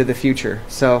extrapolation into the future.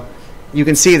 So you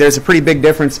can see there's a pretty big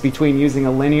difference between using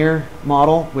a linear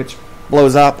model, which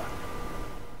blows up,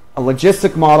 a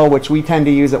logistic model, which we tend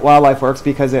to use at WildlifeWorks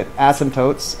because it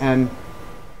asymptotes, and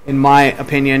in my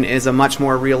opinion is a much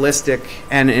more realistic,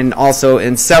 and also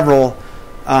in several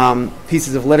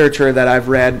pieces of literature that I've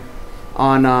read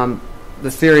on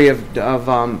the theory of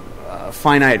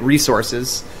finite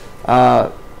resources.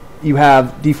 You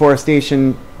have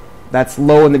deforestation that's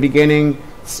low in the beginning,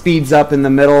 speeds up in the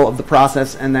middle of the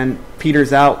process, and then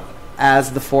peters out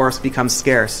as the forest becomes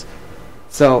scarce.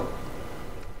 So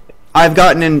I've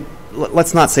gotten in,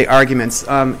 let's not say arguments,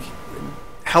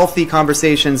 healthy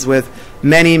conversations with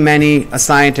many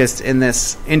scientists in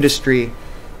this industry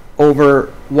over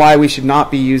why we should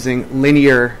not be using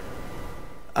linear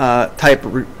type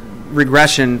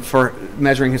regression for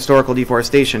measuring historical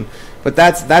deforestation. But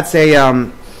that's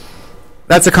a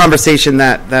conversation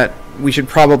that we should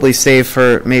probably save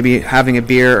for maybe having a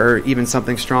beer or even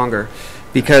something stronger,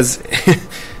 because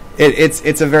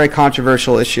it's a very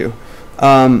controversial issue.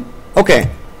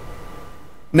 Okay.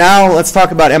 Now let's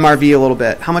talk about MRV a little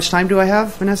bit. How much time do I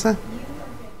have, Vanessa?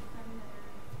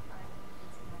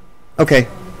 Okay.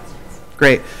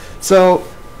 Great. So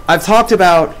I've talked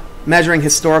about measuring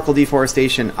historical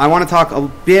deforestation. I want to talk a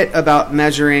bit about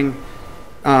measuring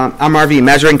MRV,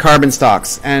 measuring carbon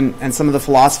stocks, and some of the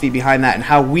philosophy behind that and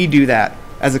how we do that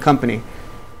as a company.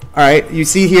 All right. You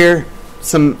see here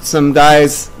some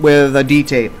guys with a D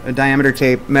tape, a diameter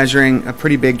tape, measuring a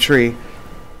pretty big tree.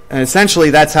 And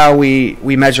essentially, that's how we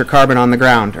measure carbon on the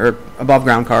ground, or above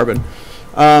ground carbon.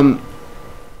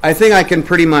 I think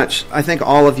I think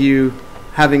all of you,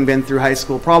 having been through high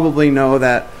school, probably know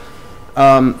that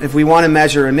if we want to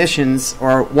measure emissions,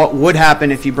 or what would happen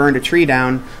if you burned a tree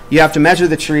down, you have to measure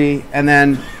the tree and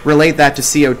then relate that to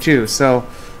CO2. So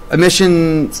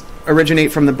emissions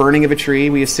originate from the burning of a tree.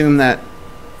 We assume that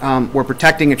we're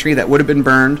protecting a tree that would have been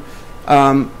burned,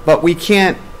 but we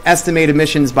can't estimate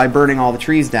emissions by burning all the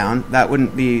trees down. That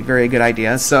wouldn't be a very good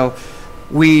idea. So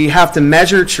we have to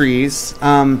measure trees.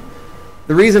 The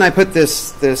reason I put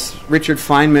this Richard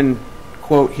Feynman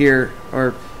quote here,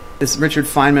 or this Richard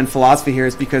Feynman philosophy here,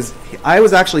 is because I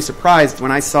was actually surprised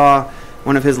when I saw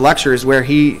one of his lectures where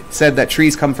he said that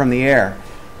trees come from the air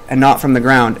and not from the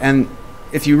ground. And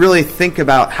if you really think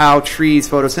about how trees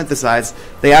photosynthesize,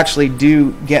 they actually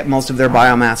do get most of their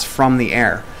biomass from the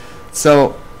air.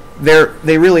 So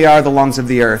they really are the lungs of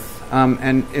the earth.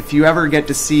 And if you ever get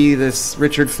to see this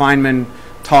Richard Feynman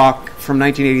talk from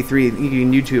 1983, you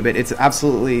can YouTube it. It's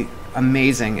absolutely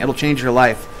amazing. It'll change your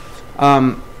life.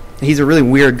 He's a really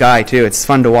weird guy, too. It's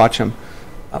fun to watch him.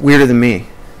 Weirder than me,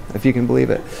 if you can believe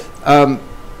it.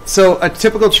 So a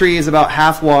typical tree is about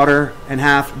half water and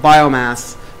half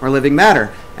biomass, or living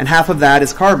matter, and half of that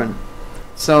is carbon.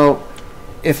 So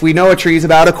if we know a tree is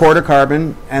about a quarter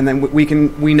carbon, and then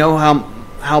we know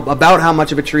how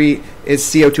much of a tree is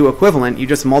CO2 equivalent, you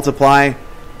just multiply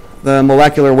the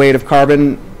molecular weight of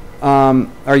carbon,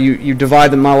 or you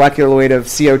divide the molecular weight of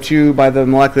CO2 by the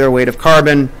molecular weight of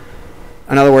carbon,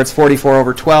 In other words, 44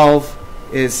 over 12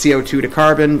 is CO2 to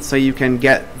carbon, so you can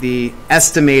get the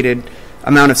estimated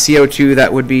amount of CO2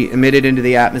 that would be emitted into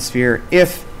the atmosphere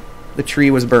if the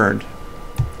tree was burned.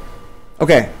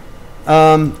 Okay.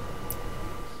 I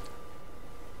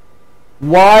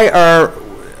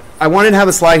wanted to have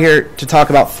a slide here to talk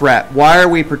about threat. Why are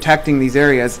we protecting these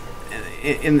areas?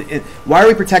 Why are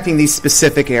we protecting these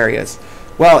specific areas?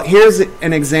 Well, here's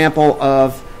an example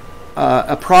of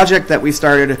a project that we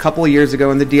started a couple of years ago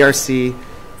in the DRC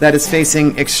that is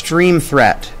facing extreme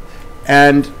threat.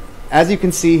 And as you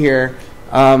can see here,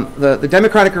 the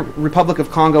Democratic Republic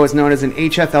of Congo is known as an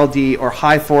HFLD, or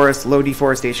high forest, low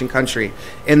deforestation country,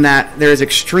 in that there is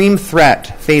extreme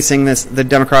threat facing the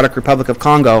Democratic Republic of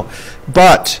Congo,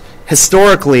 but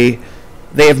historically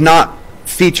there has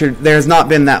not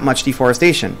been that much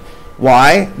deforestation.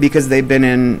 Why? Because they've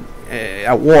been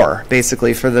at war,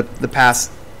 basically, for the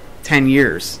past 10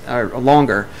 years or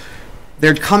longer.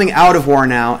 They're coming out of war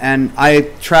now, and I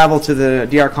travel to the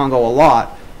DR Congo a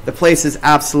lot. The place is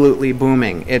absolutely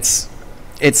booming. It's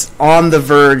on the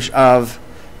verge of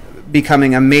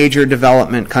becoming a major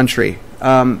development country.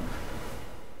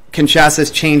 Kinshasa is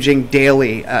changing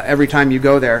daily every time you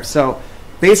go there. So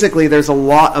basically there's a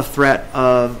lot of threat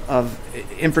of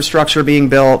infrastructure being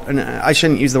built, and I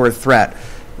shouldn't use the word threat.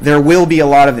 There will be a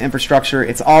lot of infrastructure.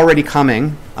 It's already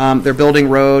coming. They're building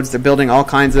roads. They're building all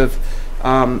kinds of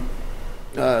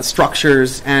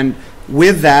structures, and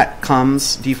with that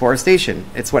comes deforestation.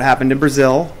 It's what happened in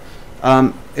Brazil.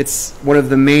 It's one of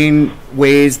the main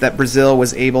ways that Brazil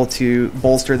was able to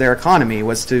bolster their economy,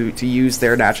 was to use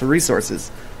their natural resources.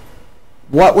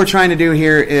 What we're trying to do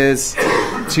here is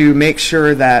to make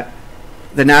sure that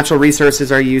the natural resources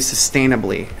are used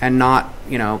sustainably, and not,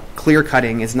 clear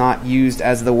cutting is not used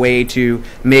as the way to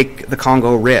make the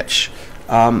Congo rich.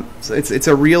 So it's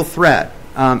a real threat.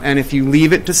 And if you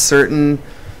leave it to certain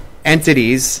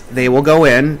entities, they will go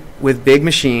in with big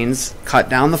machines, cut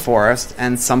down the forest,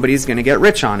 and somebody's going to get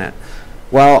rich on it.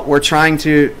 Well,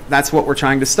 that's what we're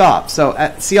trying to stop.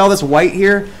 So see all this white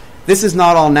here? This is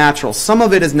not all natural. Some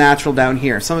of it is natural down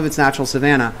here. Some of it's natural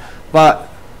savanna. But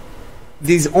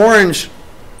these orange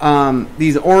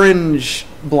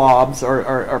blobs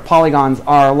or polygons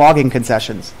are logging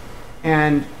concessions.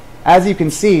 And as you can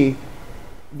see,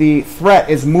 the threat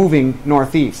is moving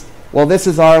northeast. Well, this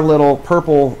is our little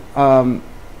purple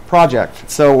project.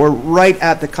 So we're right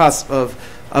at the cusp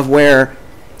of where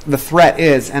the threat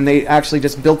is, and they actually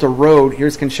just built a road.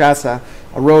 Here's Kinshasa.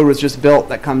 A road was just built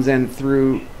that comes in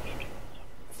through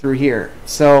here.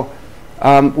 So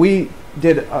we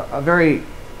did a very,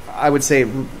 I would say,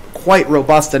 quite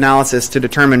robust analysis to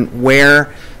determine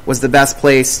where was the best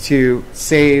place to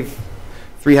save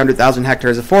 300,000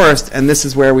 hectares of forest, and this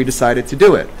is where we decided to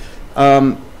do it.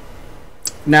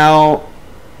 Now,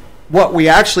 what we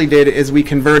actually did is we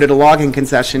converted a logging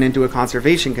concession into a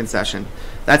conservation concession.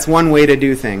 That's one way to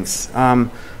do things,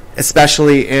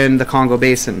 especially in the Congo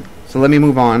Basin. So let me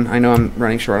move on. I know I'm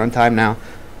running short on time now.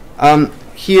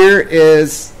 Here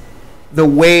is the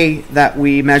way that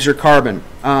we measure carbon.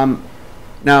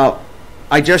 Now,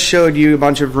 I just showed you a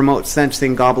bunch of remote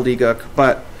sensing gobbledygook,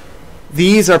 but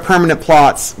these are permanent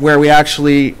plots where we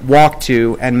actually walk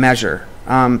to and measure.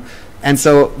 And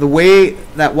so the way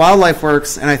that wildlife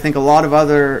works, and I think a lot of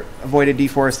other avoided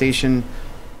deforestation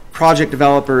project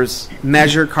developers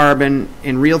measure carbon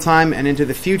in real time and into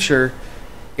the future,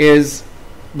 is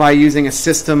by using a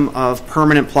system of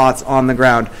permanent plots on the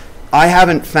ground. I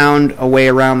haven't found a way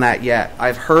around that yet.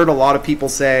 I've heard a lot of people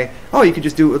say, oh, you could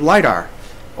just do it with LiDAR.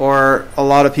 Or a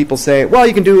lot of people say, well,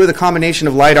 you can do it with a combination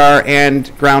of LiDAR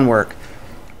and groundwork.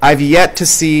 I've yet to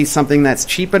see something that's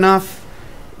cheap enough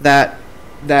that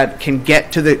can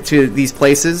get to these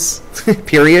places,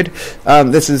 period.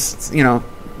 This is,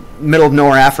 middle of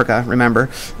nowhere Africa, remember.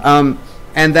 And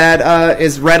that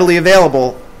is readily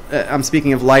available. I'm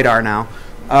speaking of LiDAR now.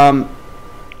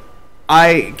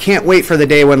 I can't wait for the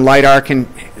day when LiDAR can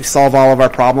solve all of our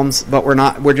problems, but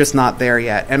we're just not there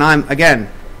yet. And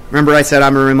remember I said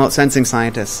I'm a remote sensing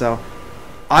scientist, so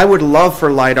I would love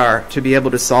for LiDAR to be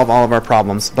able to solve all of our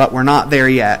problems, but we're not there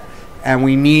yet. And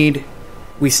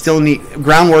we still need,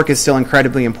 groundwork is still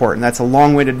incredibly important. That's a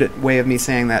long-winded way of me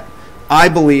saying that I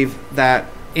believe that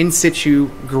in-situ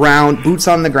ground, boots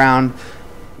on the ground,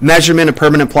 measurement of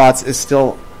permanent plots is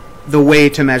still the way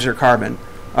to measure carbon.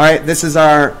 All right, this is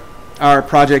our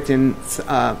project in, it's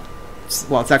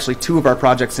actually two of our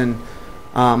projects in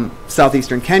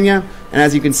southeastern Kenya. And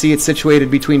as you can see, it's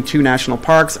situated between two national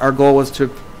parks. Our goal was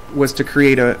to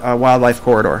create a wildlife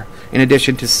corridor in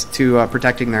addition to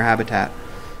protecting their habitat.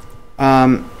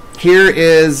 Here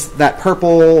is that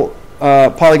purple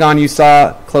polygon you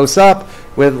saw close up.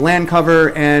 with land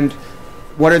cover and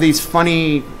what are these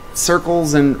funny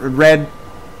circles and red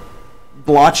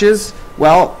blotches?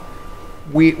 Well,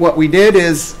 what we did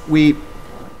is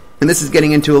and this is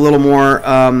getting into a little more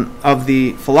of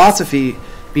the philosophy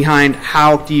behind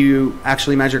how do you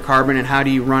actually measure carbon and how do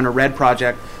you run a RED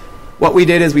project. What we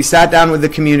did is we sat down with the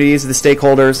communities, the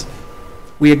stakeholders.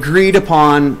 We agreed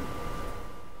upon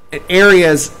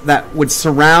areas that would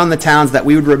surround the towns that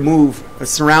we would remove,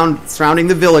 surrounding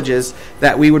the villages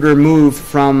that we would remove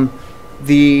from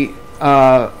the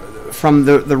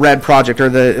RED project or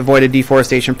the avoided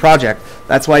deforestation project.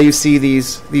 That's why you see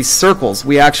these circles.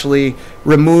 We actually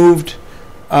removed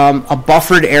a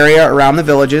buffered area around the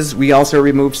villages. We also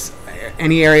removed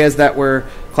any areas that were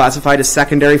classified as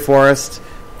secondary forest,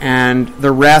 and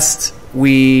the rest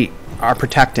we are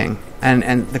protecting,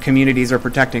 and the communities are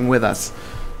protecting with us.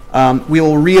 We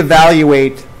will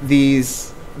reevaluate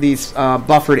these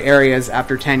buffered areas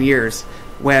after 10 years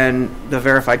when the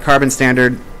verified carbon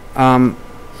standard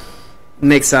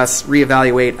makes us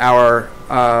reevaluate our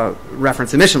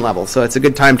reference emission level. So it's a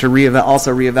good time to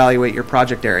also reevaluate your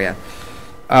project area.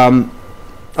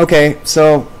 Okay,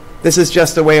 so this is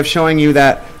just a way of showing you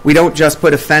that we don't just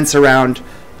put a fence around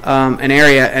an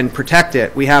area and protect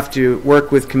it. We have to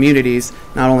work with communities.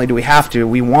 Not only do we have to,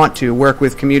 we want to work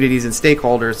with communities and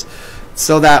stakeholders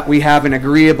so that we have an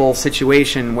agreeable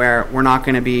situation where we're not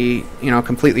going to be,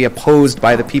 completely opposed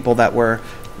by the people that we're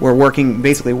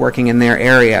basically working in their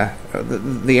area,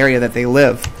 the area that they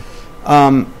live.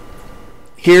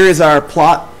 Here is our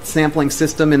plot sampling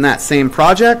system in that same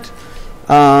project.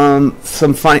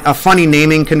 A funny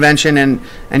naming convention, and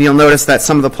you'll notice that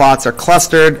some of the plots are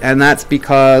clustered, and that's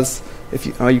because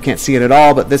you can't see it at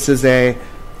all, but this is a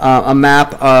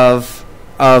map of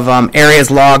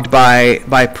areas logged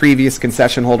by previous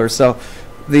concession holders. So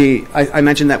I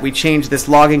mentioned that we changed this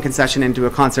logging concession into a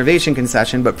conservation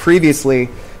concession, but previously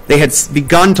they had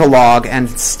begun to log and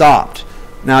stopped.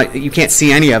 Now you can't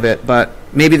see any of it, but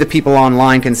maybe the people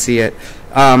online can see it.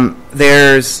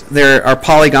 There are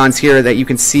polygons here that you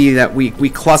can see that we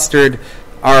clustered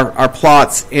our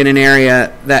plots in an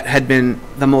area that had been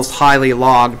the most highly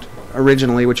logged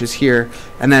originally, which is here.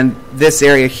 And then this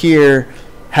area here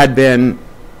had been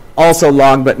also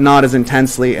logged, but not as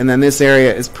intensely. And then this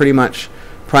area is pretty much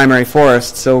primary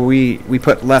forest, so we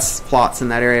put less plots in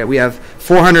that area. We have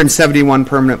 471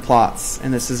 permanent plots,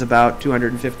 and this is about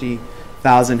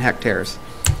 250,000 hectares.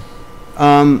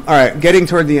 All right, getting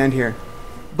toward the end here.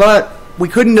 But we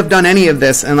couldn't have done any of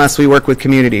this unless we work with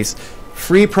communities.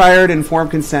 Free, prior, and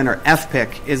informed consent, or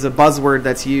FPIC, is a buzzword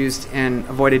that's used in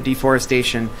avoided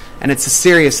deforestation, and it's a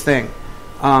serious thing.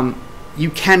 You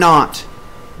cannot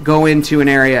go into an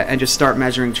area and just start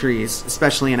measuring trees,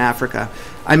 especially in Africa.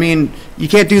 I mean, you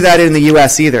can't do that in the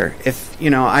U.S. either.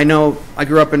 I know I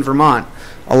grew up in Vermont.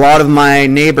 A lot of my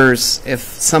neighbors, if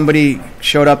somebody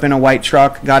showed up in a white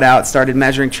truck, got out, started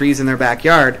measuring trees in their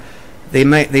backyard, they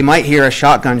might hear a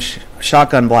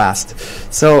shotgun blast.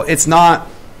 So it's not.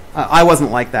 I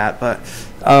wasn't like that, but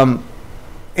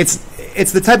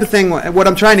it's the type of thing. What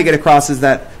I'm trying to get across is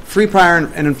that free, prior,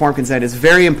 and informed consent is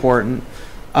very important.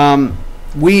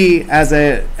 We, as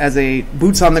a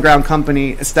boots on the ground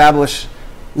company, establish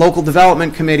local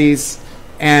development committees,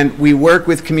 and we work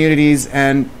with communities.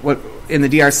 And what in the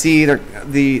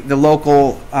DRC, the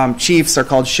local chiefs are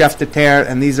called chefs de terre,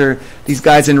 and these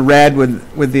guys in red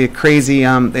with the crazy.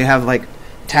 They have like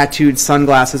tattooed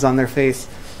sunglasses on their face.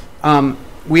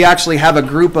 We actually have a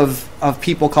group of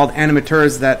people called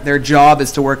animateurs that their job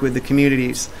is to work with the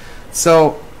communities.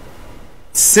 So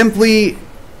simply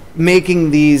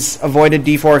making these avoided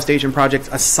deforestation projects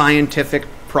a scientific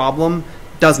problem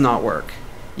does not work.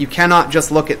 You cannot just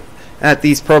look at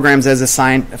these programs as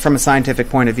from a scientific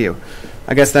point of view.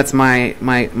 I guess that's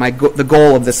the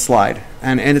goal of this slide,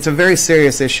 and it's a very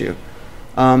serious issue.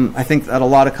 I think that a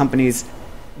lot of companies,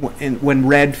 when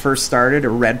RED first started,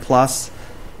 or RED Plus,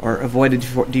 or avoided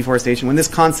deforestation, when this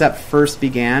concept first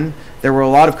began, there were a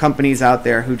lot of companies out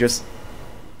there who just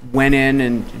went in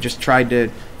and just tried to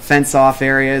fence off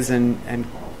areas and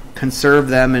conserve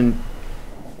them and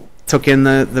took in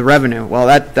the revenue. Well,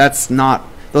 that's not.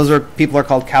 People are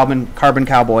called carbon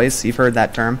cowboys. You've heard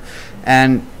that term,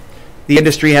 and the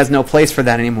industry has no place for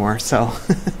that anymore. So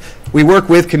we work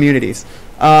with communities.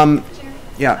 Jeremy,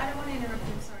 Yeah. I don't want to interrupt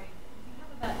you. I'm sorry. We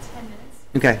have about 10 minutes.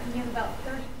 Okay. And we have about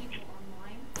 30 people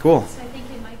online. Cool. So I think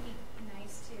it might be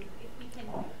nice to, if we can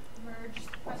merge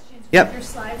questions Yep. with your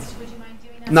slides. Would you mind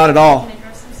doing that? Not so at we all. can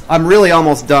address them? I'm really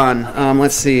almost done.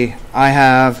 Let's see. I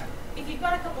have. If you've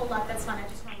got a couple left, that's fine. I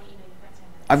just want to let you know you've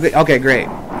got 10 minutes. Okay, great.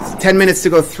 10 minutes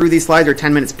to go through these slides, or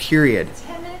 10 minutes period?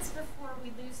 10 minutes before we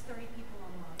lose 30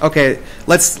 people Okay,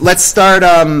 let's start.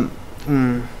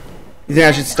 You think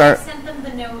I should start? I sent them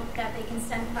the note that they can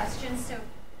send questions. So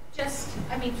just,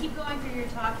 keep going through your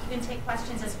talk. You can take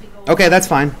questions as we go. Okay, that's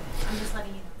fine. I'm just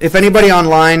letting you know. If anybody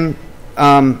online,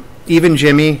 even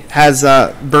Jimmy, has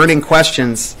burning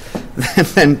questions,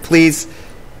 then please,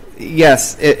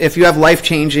 yes, if you have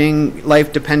life-changing,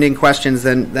 life-depending questions,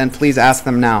 then please ask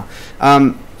them now.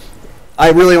 I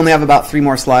really only have about 3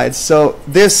 more slides. So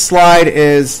this slide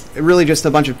is really just a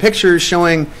bunch of pictures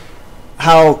showing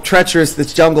how treacherous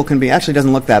this jungle can be. Actually, it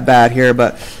doesn't look that bad here,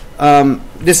 but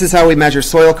this is how we measure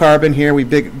soil carbon here. We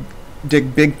dig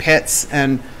big pits,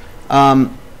 and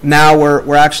now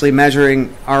we're actually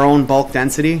measuring our own bulk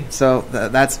density. So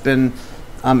that's been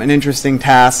an interesting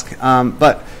task.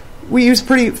 But we use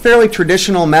fairly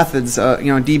traditional methods,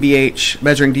 DBH,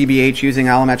 measuring DBH using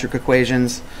allometric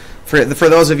equations. For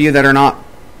those of you that are not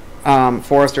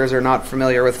foresters or not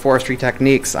familiar with forestry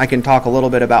techniques, I can talk a little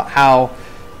bit about how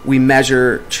we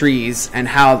measure trees and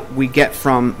how we get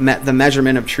from the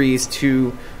measurement of trees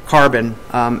to carbon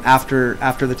after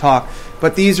the talk.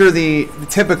 But these are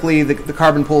typically the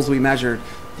carbon pools we measured.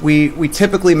 We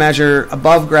typically measure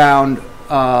above ground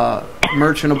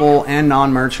merchantable and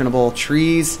non-merchantable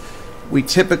trees. We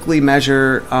typically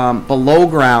measure below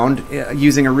ground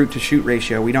using a root to shoot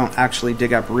ratio. We don't actually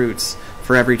dig up roots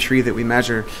for every tree that we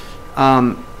measure.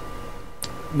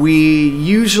 We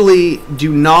usually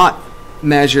do not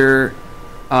measure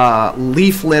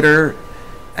leaf litter,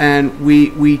 and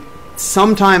we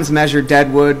sometimes measure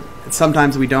dead wood, and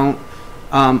sometimes we don't.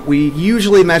 We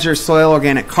usually measure soil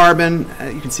organic carbon.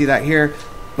 You can see that here.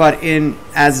 But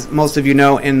as most of you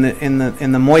know, in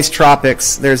the moist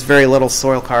tropics, there's very little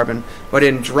soil carbon. But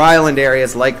in dryland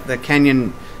areas like the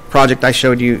Kenyan project I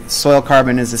showed you, soil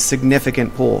carbon is a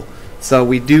significant pool. So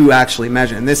we do actually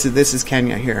measure, and this is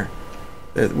Kenya here,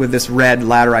 with this red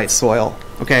laterite soil.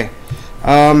 Okay,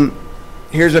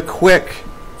 here's a quick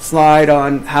slide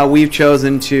on how we've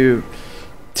chosen to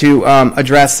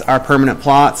address our permanent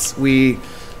plots.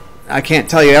 I can't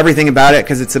tell you everything about it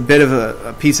because it's a bit of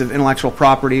a piece of intellectual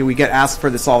property. We get asked for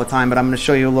this all the time, but I'm going to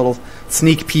show you a little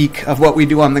sneak peek of what we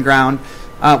do on the ground.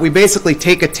 We basically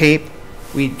take a tape,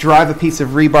 we drive a piece of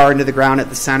rebar into the ground at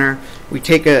the center, we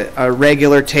take a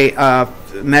regular tape,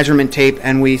 measurement tape,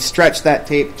 and we stretch that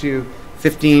tape to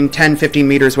 10, 15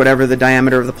 meters, whatever the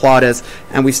diameter of the plot is,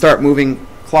 and we start moving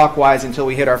clockwise until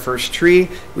we hit our first tree.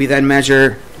 We then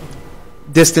measure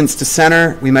distance to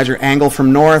center, we measure angle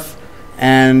from north,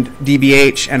 and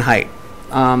DBH and height.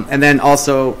 And then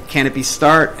also canopy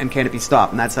start and canopy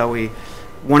stop. And that's how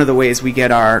one of the ways we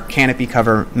get our canopy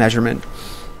cover measurement.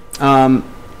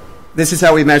 This is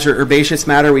how we measure herbaceous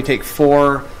matter. We take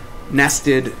 4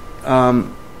 nested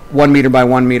 1 meter by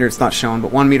 1 meter, it's not shown,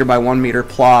 but 1 meter by 1 meter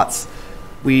plots.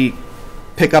 We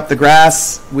pick up the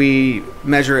grass, we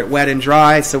measure it wet and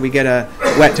dry, so we get a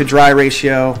wet to dry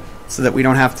ratio so that we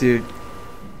don't have to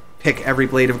pick every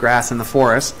blade of grass in the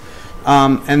forest.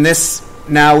 And this,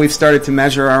 now we've started to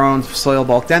measure our own soil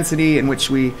bulk density, in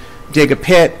which we dig a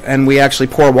pit and we actually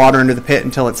pour water into the pit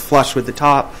until it's flush with the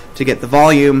top to get the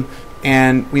volume,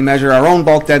 and we measure our own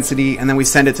bulk density, and then we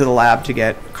send it to the lab to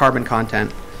get carbon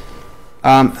content.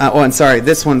 And sorry,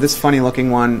 this funny looking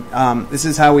one, this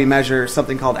is how we measure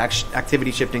something called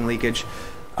activity shifting leakage,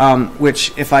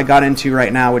 which if I got into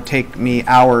right now would take me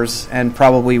hours, and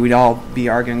probably we'd all be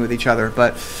arguing with each other.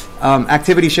 But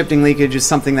activity shifting leakage is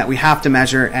something that we have to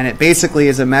measure, and it basically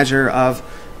is a measure of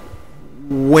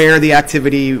where the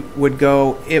activity would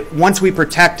go. Once we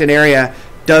protect an area,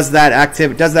 does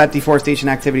that deforestation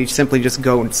activity simply just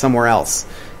go somewhere else?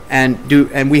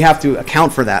 And we have to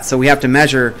account for that. So we have to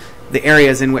measure the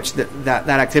areas in which that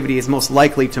activity is most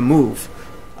likely to move.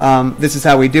 This is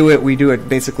how we do it. We do it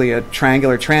basically a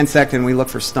triangular transect, and we look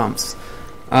for stumps.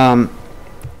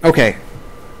 Okay.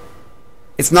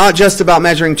 It's not just about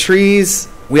measuring trees.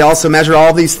 We also measure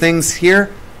all these things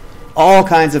here. All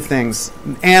kinds of things.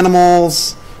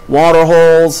 Animals, water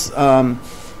holes,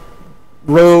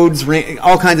 roads,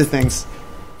 all kinds of things.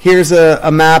 Here's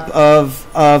a map of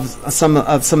some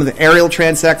of the aerial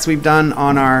transects we've done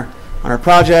on our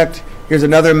project. Here's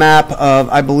another map of,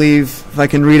 I believe, if I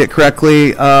can read it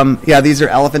correctly, these are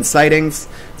elephant sightings.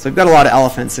 So we've got a lot of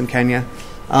elephants in Kenya.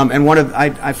 And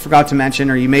I forgot to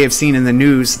mention, or you may have seen in the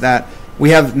news, that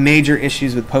we have major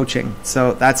issues with poaching.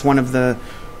 So that's one of the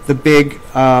big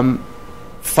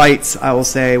fights, I will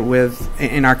say,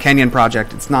 in our Kenyan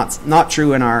project. It's not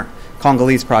true in our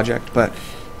Congolese project, but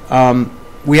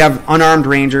we have unarmed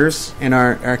rangers in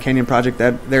our Kenyan project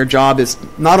that their job is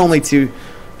not only to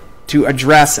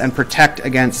address and protect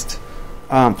against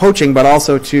poaching, but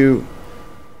also to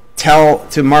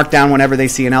mark down whenever they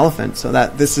see an elephant. So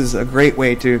that this is a great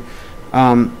way to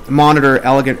monitor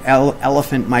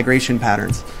elephant migration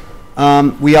patterns.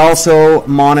 We also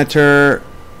monitor.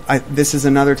 This is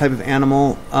another type of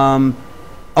animal.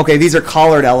 Okay, these are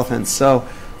collared elephants. So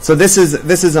this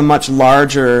is a much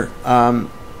larger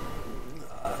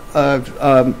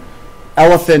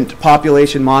elephant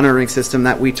population monitoring system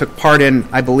that we took part in,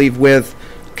 I believe, with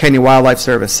Kenya Wildlife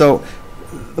Service. So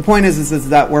the point is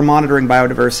that we're monitoring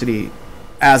biodiversity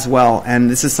as well, and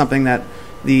this is something that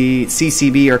the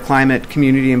CCB, or Climate,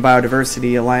 Community, and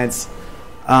Biodiversity Alliance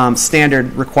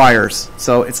standard requires.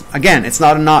 So it's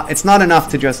not enough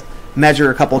to just measure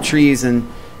a couple trees and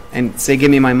say, give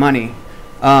me my money.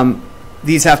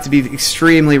 These have to be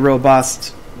extremely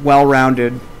robust,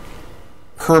 well-rounded,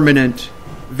 permanent,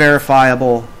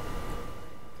 verifiable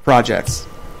projects.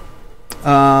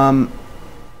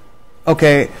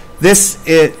 Okay,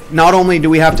 not only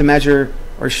do we have to measure,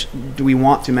 or do we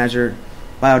want to measure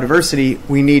biodiversity,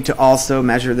 we need to also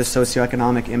measure the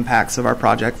socioeconomic impacts of our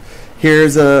project.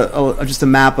 Here's just a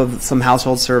map of some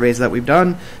household surveys that we've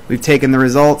done. We've taken the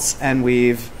results and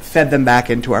we've fed them back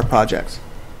into our projects.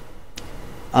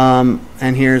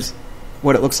 And here's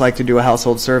what it looks like to do a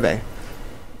household survey.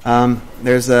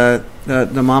 There's the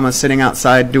mama sitting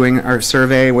outside doing our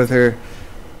survey with her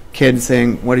kid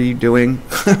saying, "What are you doing?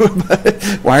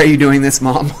 Why are you doing this,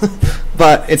 Mom?"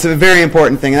 But it's a very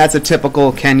important thing. That's a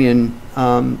typical Kenyan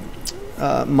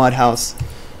mud house.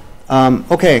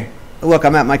 Okay, look,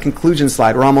 I'm at my conclusion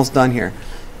slide. We're almost done here.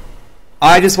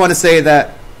 I just want to say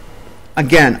that,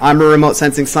 again, I'm a remote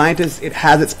sensing scientist. It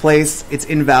has its place. It's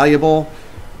invaluable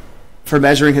for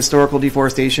measuring historical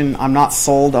deforestation. I'm not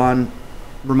sold on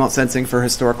remote sensing for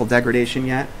historical degradation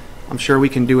yet. I'm sure we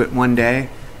can do it one day.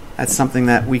 That's something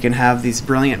that we can have these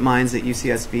brilliant minds at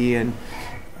UCSB and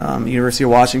University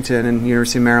of Washington and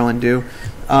University of Maryland do.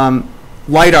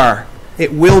 LiDAR,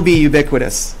 it will be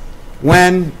ubiquitous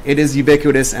when it is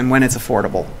ubiquitous and when it's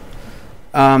affordable.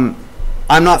 I'm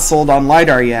not sold on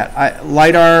LiDAR yet.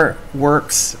 LiDAR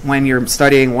works when you're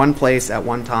studying one place at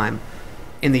one time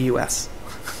in the U.S.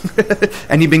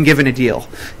 and you've been given a deal.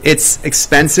 It's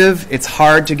expensive. It's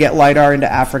hard to get LiDAR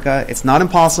into Africa. It's not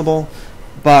impossible,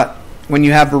 but when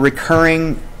you have a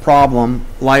recurring problem,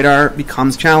 LiDAR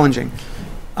becomes challenging.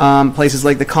 Places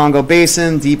like the Congo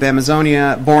Basin, deep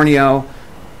Amazonia, Borneo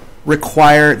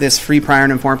require this free, prior,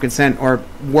 and informed consent, or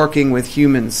working with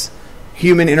humans.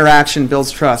 Human interaction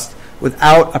builds trust.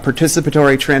 Without a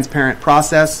participatory, transparent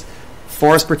process,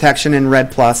 forest protection in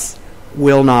REDD+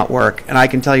 will not work, and I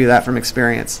can tell you that from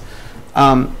experience.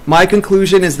 My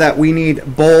conclusion is that we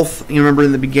need both. You remember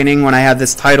in the beginning when I had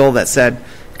this title that said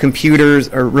computers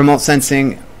or remote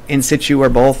sensing, in situ, or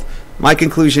both? My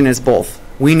conclusion is both.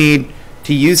 We need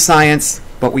to use science,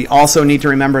 but we also need to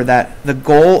remember that the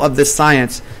goal of this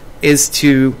science is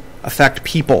to affect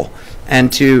people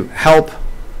and to help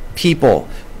people.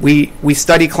 We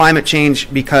study climate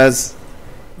change because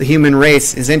the human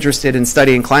race is interested in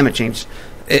studying climate change.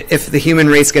 If the human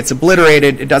race gets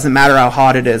obliterated, it doesn't matter how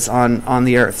hot it is on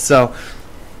the earth. So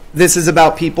this is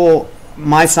about people.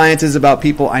 My science is about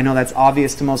people. I know that's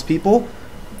obvious to most people,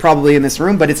 probably in this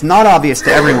room, but it's not obvious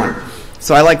to everyone.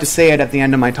 So I like to say it at the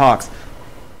end of my talks.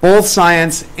 Both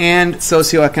science and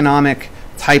socioeconomic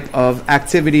type of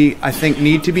activity, I think,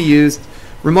 need to be used.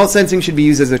 Remote sensing should be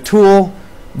used as a tool,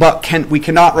 but we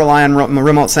cannot rely on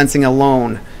remote sensing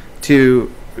alone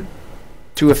to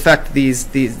affect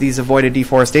these avoided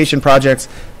deforestation projects.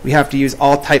 We have to use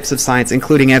all types of science,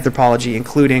 including anthropology,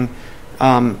 including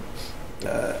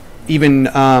even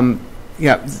the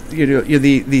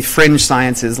fringe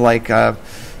sciences like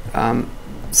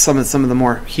some of the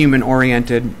more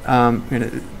human-oriented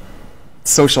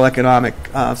social economic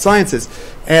sciences.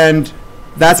 And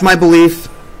that's my belief.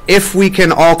 If we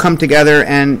can all come together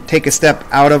and take a step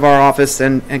out of our office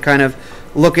and kind of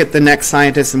look at the next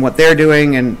scientists and what they're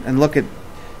doing and look at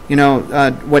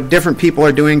what different people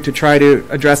are doing to try to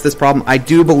address this problem, I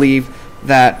do believe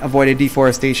that avoided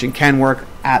deforestation can work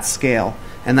at scale.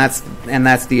 And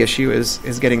that's the issue,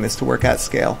 is getting this to work at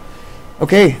scale.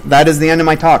 Okay, that is the end of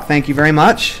my talk. Thank you very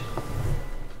much.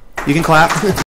 You can clap.